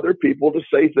allow other people to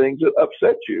say things that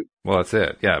upset you. Well, that's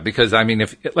it. Yeah. Because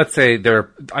let's say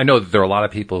I know that there are a lot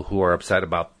of people who are upset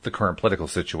about the current political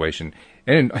situation.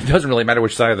 And it doesn't really matter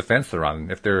which side of the fence they're on.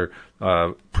 If they're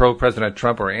pro-President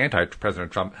Trump or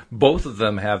anti-President Trump, both of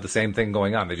them have the same thing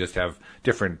going on. They just have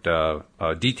different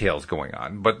details going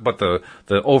on. But the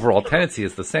overall tendency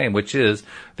is the same, which is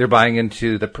they're buying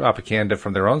into the propaganda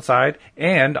from their own side,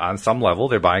 and on some level,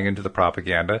 they're buying into the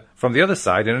propaganda from the other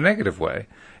side in a negative way.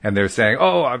 And they're saying,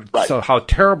 so how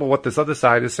terrible what this other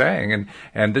side is saying,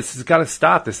 and this has got to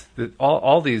stop.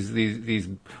 All these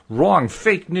wrong,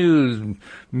 fake news,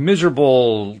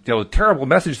 miserable, terrible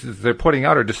messages they're putting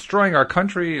out are destroying our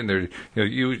country. And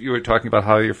you were talking about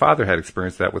how your father had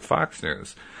experienced that with Fox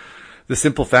News. The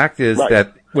simple fact is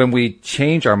that when we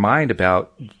change our mind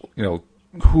about,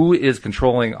 who is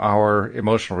controlling our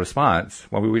emotional response,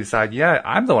 when we decide,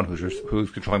 I'm the one who's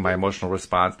controlling my emotional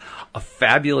response, a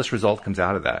fabulous result comes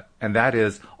out of that. And that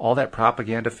is all that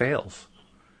propaganda fails.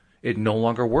 It no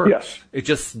longer works. Yes. It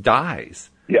just dies.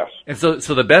 Yes. And so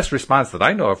the best response that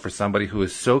I know of for somebody who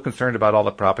is so concerned about all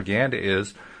the propaganda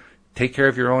is take care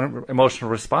of your own emotional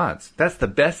response. That's the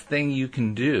best thing you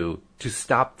can do to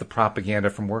stop the propaganda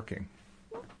from working.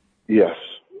 Yes.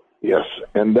 Yes,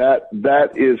 and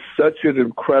that is such an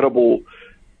incredible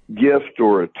gift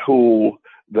or a tool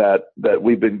that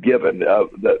we've been given.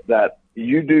 That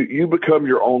you become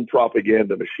your own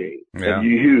propaganda machine, and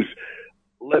you use.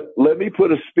 Let me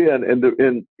put a spin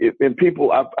in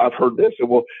people. I've heard this, and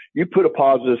well, you put a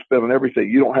positive spin on everything.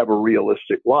 You don't have a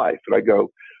realistic life, and I go,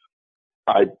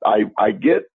 I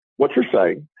get what you're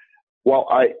saying. While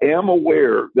I am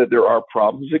aware that there are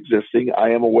problems existing, I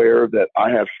am aware that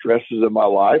I have stresses in my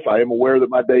life. I am aware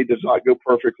that my day does not go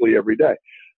perfectly every day.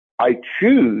 I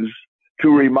choose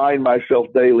to remind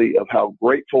myself daily of how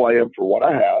grateful I am for what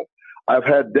I have. I've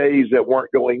had days that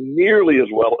weren't going nearly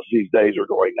as well as these days are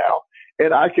going now.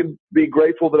 And I can be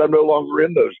grateful that I'm no longer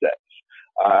in those days.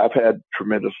 I've had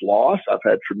tremendous loss. I've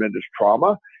had tremendous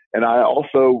trauma. And I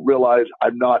also realize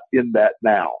I'm not in that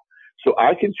now. So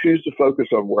I can choose to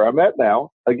focus on where I'm at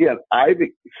now. Again, I've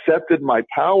accepted my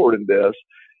power in this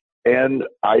and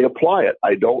I apply it.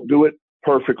 I don't do it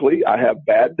perfectly. I have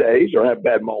bad days or I have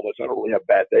bad moments. I don't really have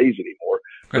bad days anymore,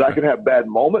 but I can have bad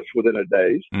moments within a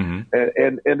day. Mm-hmm.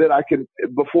 And then I can,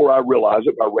 before I realize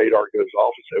it, my radar goes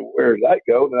off and say, where did that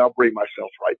go? And then I'll bring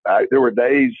myself right back. There were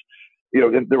days,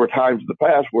 there were times in the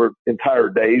past where entire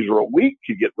days or a week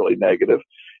could get really negative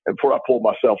and before I pulled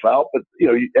myself out. But,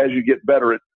 as you get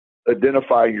better at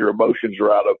identifying your emotions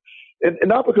are out of, and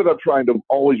not because I'm trying to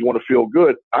always want to feel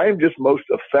good. I am just most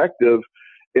effective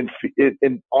in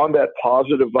on that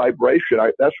positive vibration.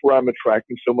 That's where I'm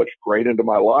attracting so much grain into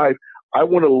my life. I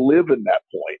want to live in that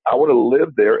point. I want to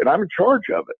live there, and I'm in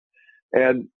charge of it.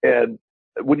 And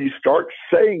when you start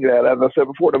saying that, as I said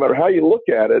before, no matter how you look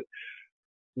at it,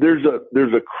 there's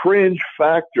a cringe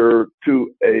factor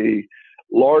to a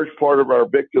large part of our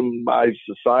victimized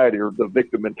society or the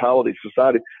victim mentality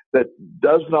society that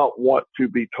does not want to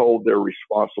be told they're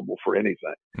responsible for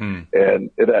anything. And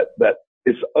that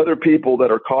it's other people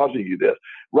that are causing you this.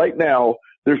 Right now,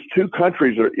 there's two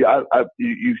countries that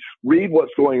you read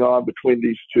what's going on between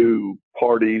these two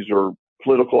parties or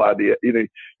political idea. You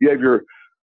have your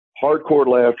hardcore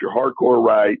left, your hardcore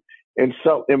right, and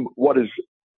what is,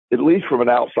 at least from an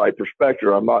outside perspective,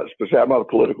 I'm not a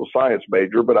political science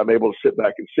major, but I'm able to sit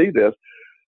back and see this.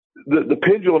 The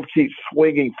pendulum keeps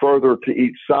swinging further to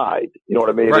each side. You know what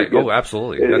I mean? Right.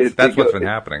 Absolutely. That's what's been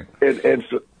happening. And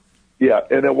so,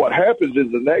 and then what happens is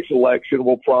the next election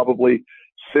will probably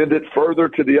send it further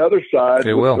to the other side.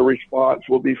 It will. The response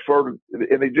will be further.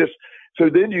 And so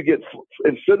then you get,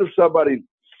 instead of somebody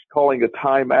calling a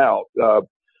timeout,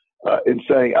 and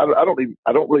saying, I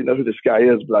don't really know who this guy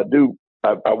is, but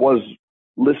I was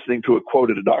listening to a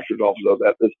quote at a doctor's office of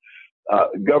that. This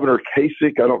Governor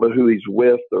Kasich, I don't know who he's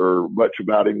with or much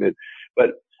about him,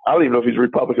 but I don't even know if he's a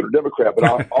Republican or Democrat.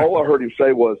 But all I heard him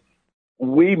say was,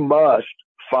 we've been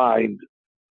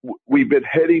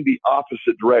heading the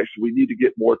opposite direction. We need to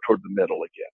get more toward the middle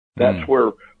again. That's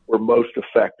where we're most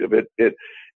effective.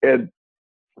 And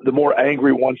the more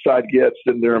angry one side gets,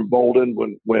 then they're emboldened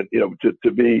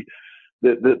to be.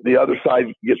 The other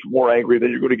side gets more angry, then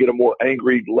you're going to get a more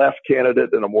angry left candidate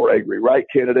and a more angry right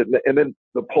candidate. And then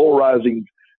the polarizing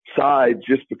sides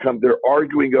just they're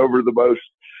arguing over the most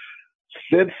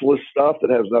senseless stuff that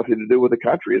has nothing to do with the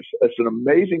country. It's an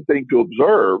amazing thing to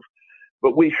observe,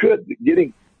 but we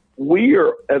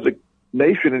are as a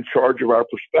nation in charge of our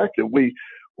perspective. We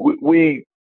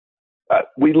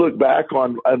look back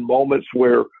on moments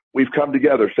where we've come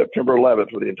together. September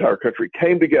 11th, where the entire country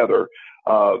came together.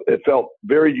 It felt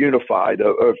very unified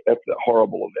after that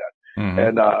horrible event.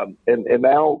 Mm-hmm. And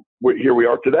now here we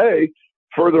are today,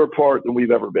 further apart than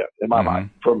we've ever been, in my mind.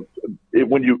 From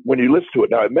when you listen to it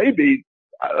now, it may be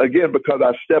again, because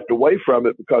I stepped away from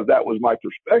it because that was my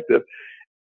perspective,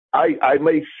 I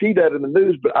may see that in the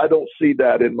news, but I don't see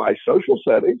that in my social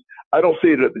settings. I don't see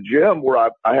it at the gym where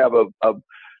I have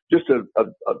just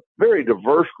a very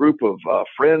diverse group of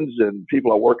friends and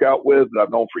people I work out with that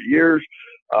I've known for years.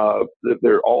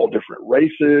 They're all different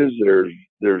races.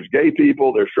 There's gay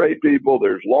people, there's straight people,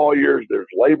 there's lawyers, there's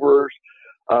laborers.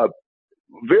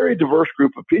 Very diverse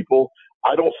group of people.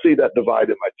 I don't see that divide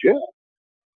in my gym.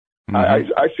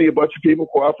 Mm-hmm. I see a bunch of people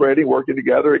cooperating, working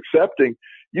together, accepting.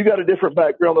 You got a different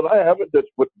background than I have. That's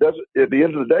what doesn't. At the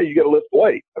end of the day, you got to lift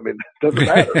weight. I mean, it doesn't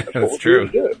matter. That's true.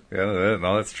 Yeah,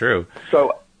 no, that's true.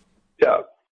 So, yeah.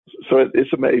 So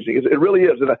it's amazing. It really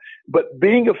is. But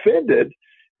being offended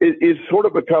is sort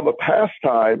of become a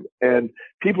pastime, and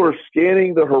people are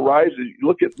scanning the horizon. You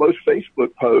look at most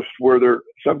Facebook posts where there's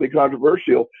something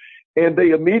controversial, and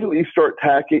they immediately start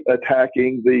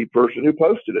attacking the person who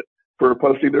posted it for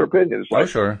posting their opinions. Like,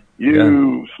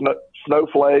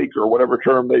 snowflake, or whatever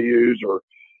term they use, or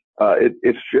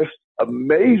it's just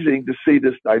amazing to see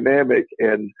this dynamic,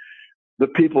 and the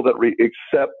people that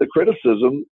accept the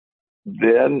criticism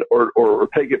then or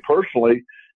take it personally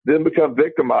then become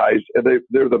victimized, and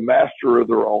they're the master of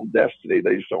their own destiny.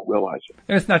 They just don't realize it.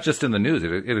 And it's not just in the news.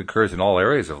 It occurs in all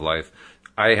areas of life.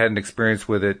 I had an experience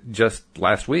with it just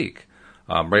last week.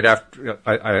 Right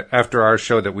after our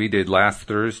show that we did last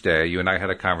Thursday, you and I had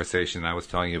a conversation, and I was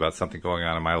telling you about something going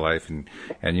on in my life,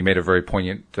 and you made a very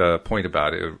poignant point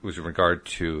about it. It was in regard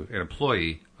to an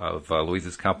employee of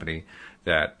Louise's company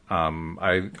that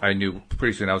I knew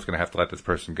pretty soon I was going to have to let this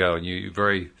person go. And you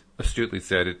very astutely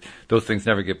said, those things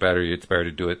never get better. It's better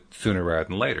to do it sooner rather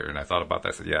than later. And I thought about that.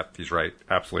 I said, yeah, he's right.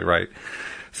 Absolutely right.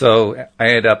 So I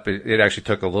ended up, it actually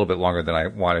took a little bit longer than I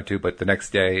wanted to, but the next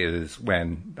day is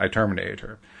when I terminated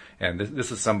her. And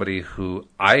this is somebody who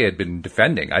I had been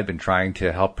defending. I'd been trying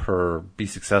to help her be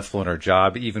successful in her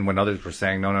job, even when others were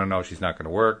saying, no, she's not going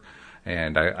to work.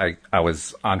 And I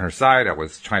was on her side. I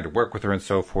was trying to work with her and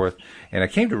so forth. And I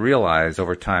came to realize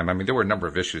over time, I mean, there were a number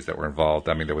of issues that were involved.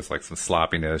 I mean, there was like some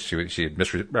sloppiness. She had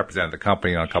misrepresented the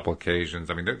company on a couple of occasions.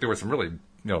 I mean, there were some really,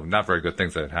 not very good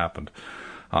things that had happened.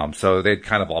 So they'd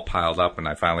kind of all piled up, and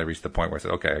I finally reached the point where I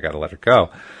said, okay, I got to let her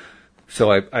go.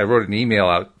 So I wrote an email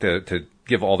out to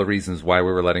give all the reasons why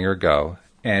we were letting her go.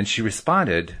 And she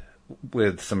responded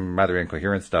with some rather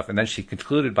incoherent stuff. And then she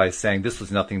concluded by saying this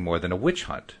was nothing more than a witch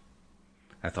hunt.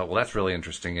 I thought, well, that's really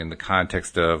interesting in the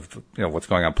context of, what's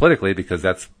going on politically, because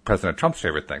that's President Trump's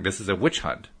favorite thing. This is a witch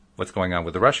hunt. What's going on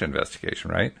with the Russia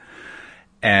investigation, right?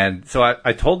 And so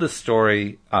I told this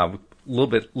story a little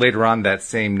bit later on that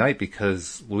same night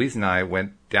because Louise and I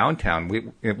went downtown.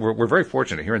 We're very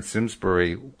fortunate here in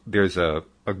Simsbury. There's a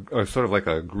sort of like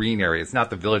a green area. It's not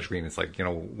the Village Green. It's like,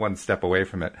 one step away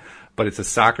from it. But it's a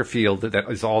soccer field that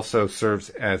is also serves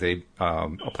as a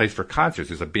place for concerts.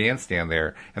 There's a bandstand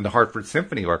there, and the Hartford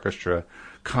Symphony Orchestra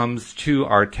comes to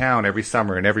our town every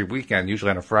summer, and every weekend,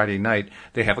 usually on a Friday night,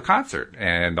 they have a concert.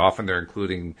 And often they're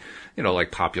including,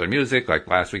 like popular music. Like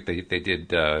last week, they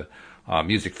did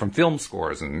music from film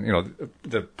scores, and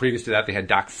the previous to that they had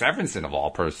Doc Severinsen of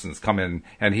all persons come in,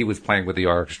 and he was playing with the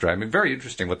orchestra. I mean, very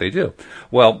interesting what they do.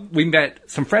 Well, we met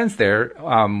some friends there,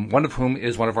 one of whom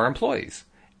is one of our employees.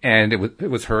 And it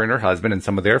was her and her husband and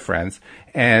some of their friends.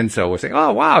 And so we're saying,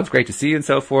 oh, wow, it's great to see you and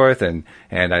so forth. And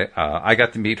I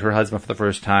got to meet her husband for the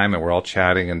first time, and we're all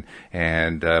chatting,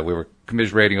 and we were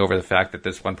commiserating over the fact that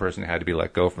this one person had to be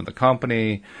let go from the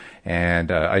company.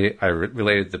 And I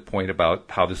related the point about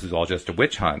how this is all just a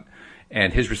witch hunt.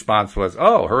 And his response was,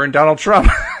 oh, her and Donald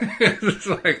Trump. It's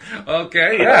like,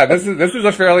 okay, yeah, this is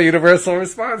a fairly universal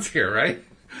response here, right?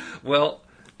 Well,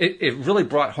 it really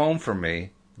brought home for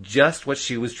me just what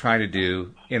she was trying to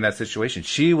do in that situation.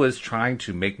 She was trying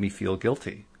to make me feel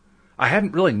guilty. I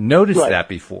hadn't really noticed that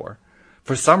before.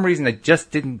 For some reason, it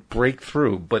just didn't break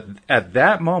through. But at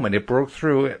that moment, it broke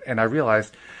through, and I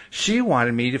realized she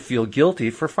wanted me to feel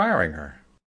guilty for firing her.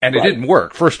 And it didn't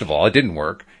work. First of all, it didn't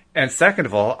work. And second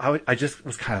of all, I just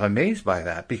was kind of amazed by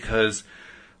that, because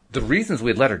the reasons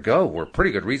we had let her go were pretty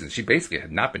good reasons. She basically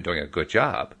had not been doing a good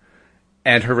job.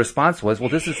 And her response was, well,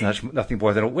 this is nothing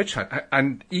more than a witch hunt.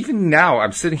 And even now,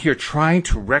 I'm sitting here trying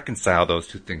to reconcile those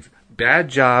two things. Bad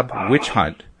job, witch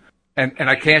hunt. And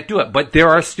I can't do it. But there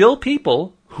are still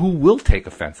people who will take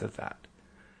offense at that,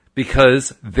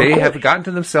 because they have gotten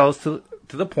to themselves to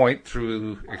the point,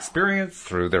 through experience,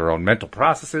 through their own mental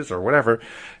processes or whatever,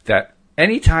 that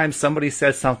anytime somebody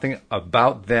says something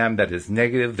about them that is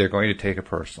negative, they're going to take it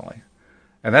personally.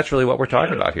 And that's really what we're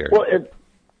talking about here. Well,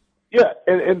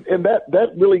 and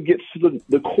that really gets to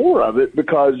the core of it,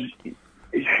 because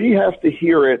she has to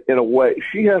hear it in a way.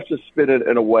 She has to spin it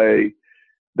in a way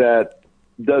that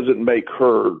doesn't make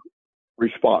her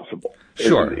responsible.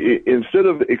 Sure. Instead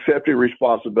of accepting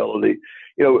responsibility,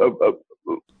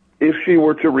 if she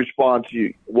were to respond to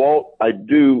you, Walt, I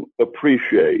do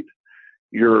appreciate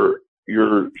your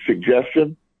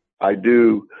suggestion. I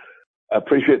do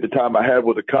appreciate the time I had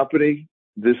with the company.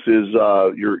 This is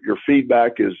your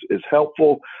feedback is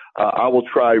helpful. I will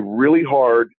try really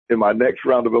hard in my next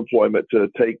round of employment to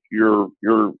take your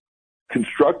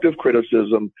constructive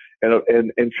criticism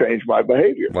and change my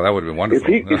behavior. Well, that would have been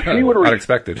wonderful. If she would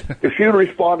unexpected. If she would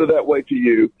respond to that way to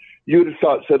you, you would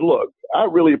have said, "Look, I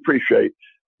really appreciate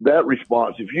that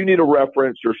response. If you need a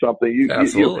reference or something,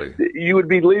 you would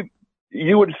be leave.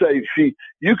 You would say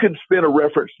you could spin a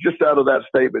reference just out of that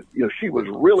statement. She was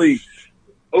really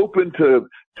open to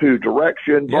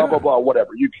direction, blah, blah, blah,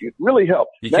 whatever. You can really help.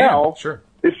 Now, sure.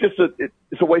 It's just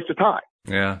it's a waste of time.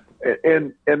 Yeah.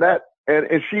 And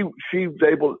she's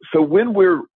able, so when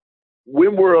we're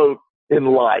in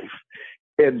life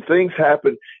and things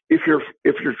happen, if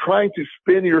you're trying to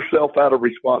spin yourself out of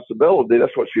responsibility,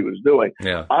 that's what she was doing.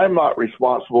 Yeah. I'm not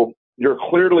responsible. You're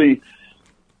clearly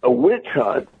a witch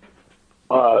hunt.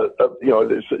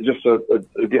 It's just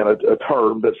a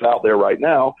term that's out there right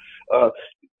now.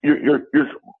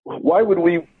 Why would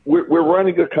we're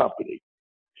running a company.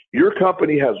 Your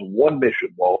company has one mission,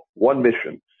 Walt,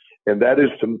 and that is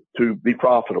to be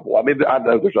profitable. I mean, I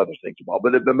know there's other things involved,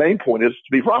 but the main point is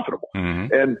to be profitable.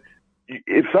 Mm-hmm. And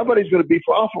if somebody's going to be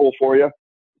profitable for you,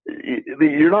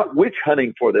 you're not witch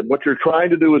hunting for them. What you're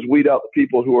trying to do is weed out the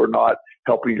people who are not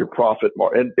helping your profit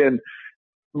more.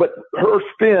 But her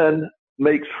spin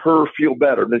makes her feel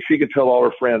better. And then she can tell all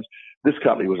her friends, this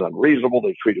company was unreasonable.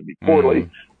 They treated me poorly.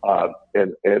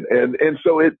 And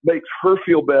so it makes her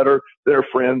feel better than her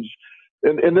friends.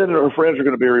 And then her friends are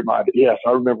going to be reminded, yes,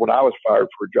 I remember when I was fired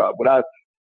for a job. When I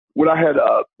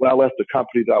left the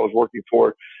company that I was working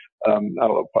for, I don't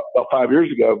know, about 5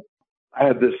 years ago, I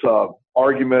had this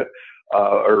argument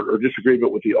or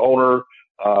disagreement with the owner.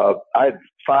 I had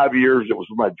 5 years. It was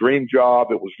my dream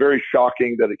job. It was very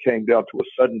shocking that it came down to a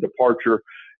sudden departure.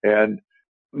 And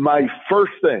my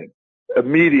first thing,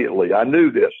 immediately, I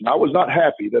knew this, and I was not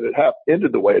happy that it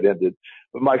ended the way it ended.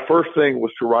 But my first thing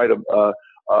was to write an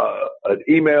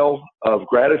email of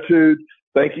gratitude,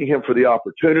 thanking him for the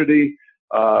opportunity,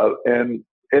 and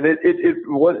it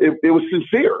was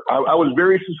sincere. I was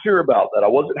very sincere about that. I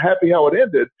wasn't happy how it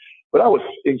ended, but I was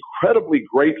incredibly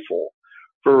grateful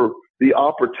for the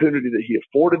opportunity that he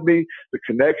afforded me, the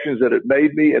connections that it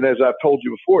made me. And as I've told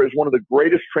you before, it's one of the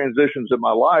greatest transitions in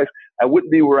my life. I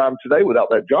wouldn't be where I'm today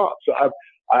without that job. So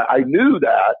I knew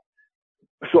that.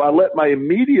 So I let my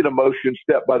immediate emotion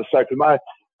step by the side.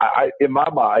 In my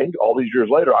mind, all these years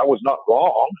later, I was not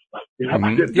wrong. I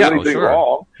didn't do anything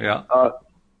wrong. Yeah. I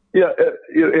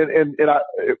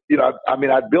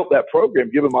built that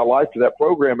program, given my life to that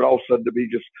program, and all of a sudden to be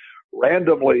just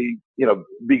randomly,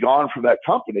 be gone from that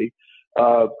company,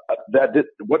 that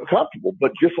wasn't comfortable.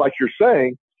 But just like you're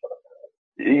saying,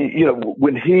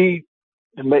 when he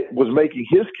was making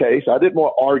his case, I didn't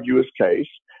want to argue his case.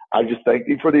 I just thanked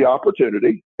him for the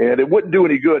opportunity, and it wouldn't do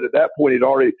any good. At that point, he'd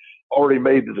already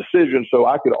made the decision, so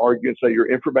I could argue and say, your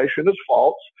information is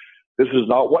false. This is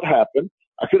not what happened.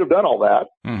 I could have done all that.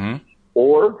 Mm-hmm.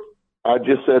 Or I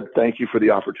just said, thank you for the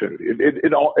opportunity.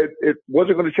 It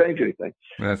wasn't going to change anything.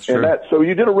 That's true. So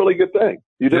you did a really good thing.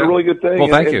 You did a really good thing. Well,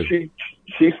 thank you.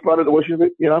 She spun it the way she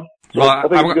did, So well,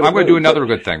 I'm going to do another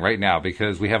good thing right now,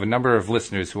 because we have a number of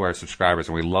listeners who are subscribers,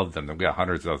 and we love them. We've got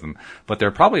hundreds of them. But there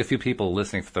are probably a few people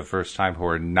listening for the first time who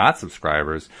are not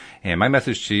subscribers. And my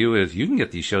message to you is you can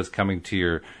get these shows coming to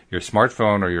your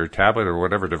smartphone or your tablet or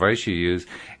whatever device you use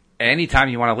anytime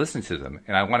you want to listen to them.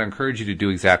 And I want to encourage you to do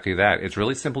exactly that. It's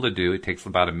really simple to do. It takes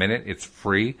about a minute. It's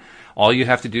free. All you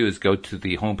have to do is go to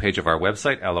the homepage of our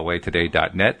website,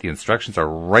 loatoday.net. The instructions are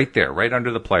right there, right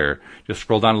under the player. Just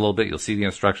scroll down a little bit. You'll see the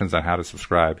instructions on how to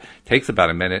subscribe. It takes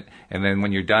about a minute. And then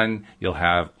when you're done, you'll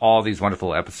have all these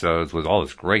wonderful episodes with all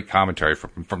this great commentary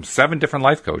from 7 different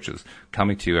life coaches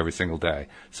coming to you every single day.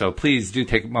 So please do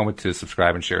take a moment to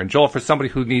subscribe and share. And Joel, for somebody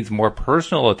who needs more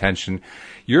personal attention,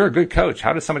 you're a good coach.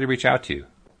 How does somebody reach out to you?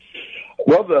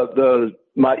 Well,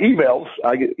 my emails,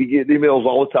 I get emails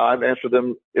all the time, answer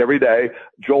them every day,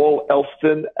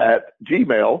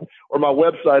 joelelston@gmail, or my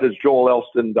website is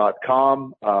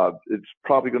joelelston.com. It's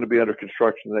probably going to be under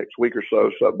construction the next week or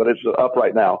so, but it's up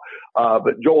right now.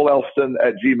 But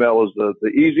joelelston@gmail is the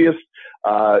easiest.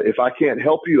 If I can't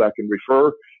help you, I can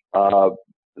refer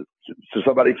so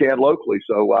somebody can locally.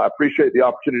 So I appreciate the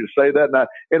opportunity to say that.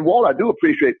 And Walt, I do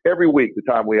appreciate every week the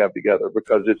time we have together,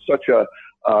 because it's such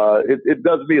it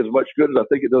does me as much good as I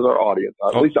think it does our audience.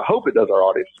 At least I hope it does our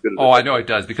audience as good as I know it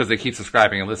does, because they keep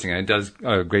subscribing and listening, and it does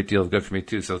a great deal of good for me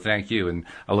too. So thank you. And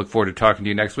I look forward to talking to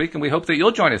you next week. And we hope that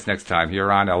you'll join us next time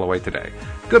here on LOA Today.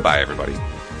 Goodbye, everybody.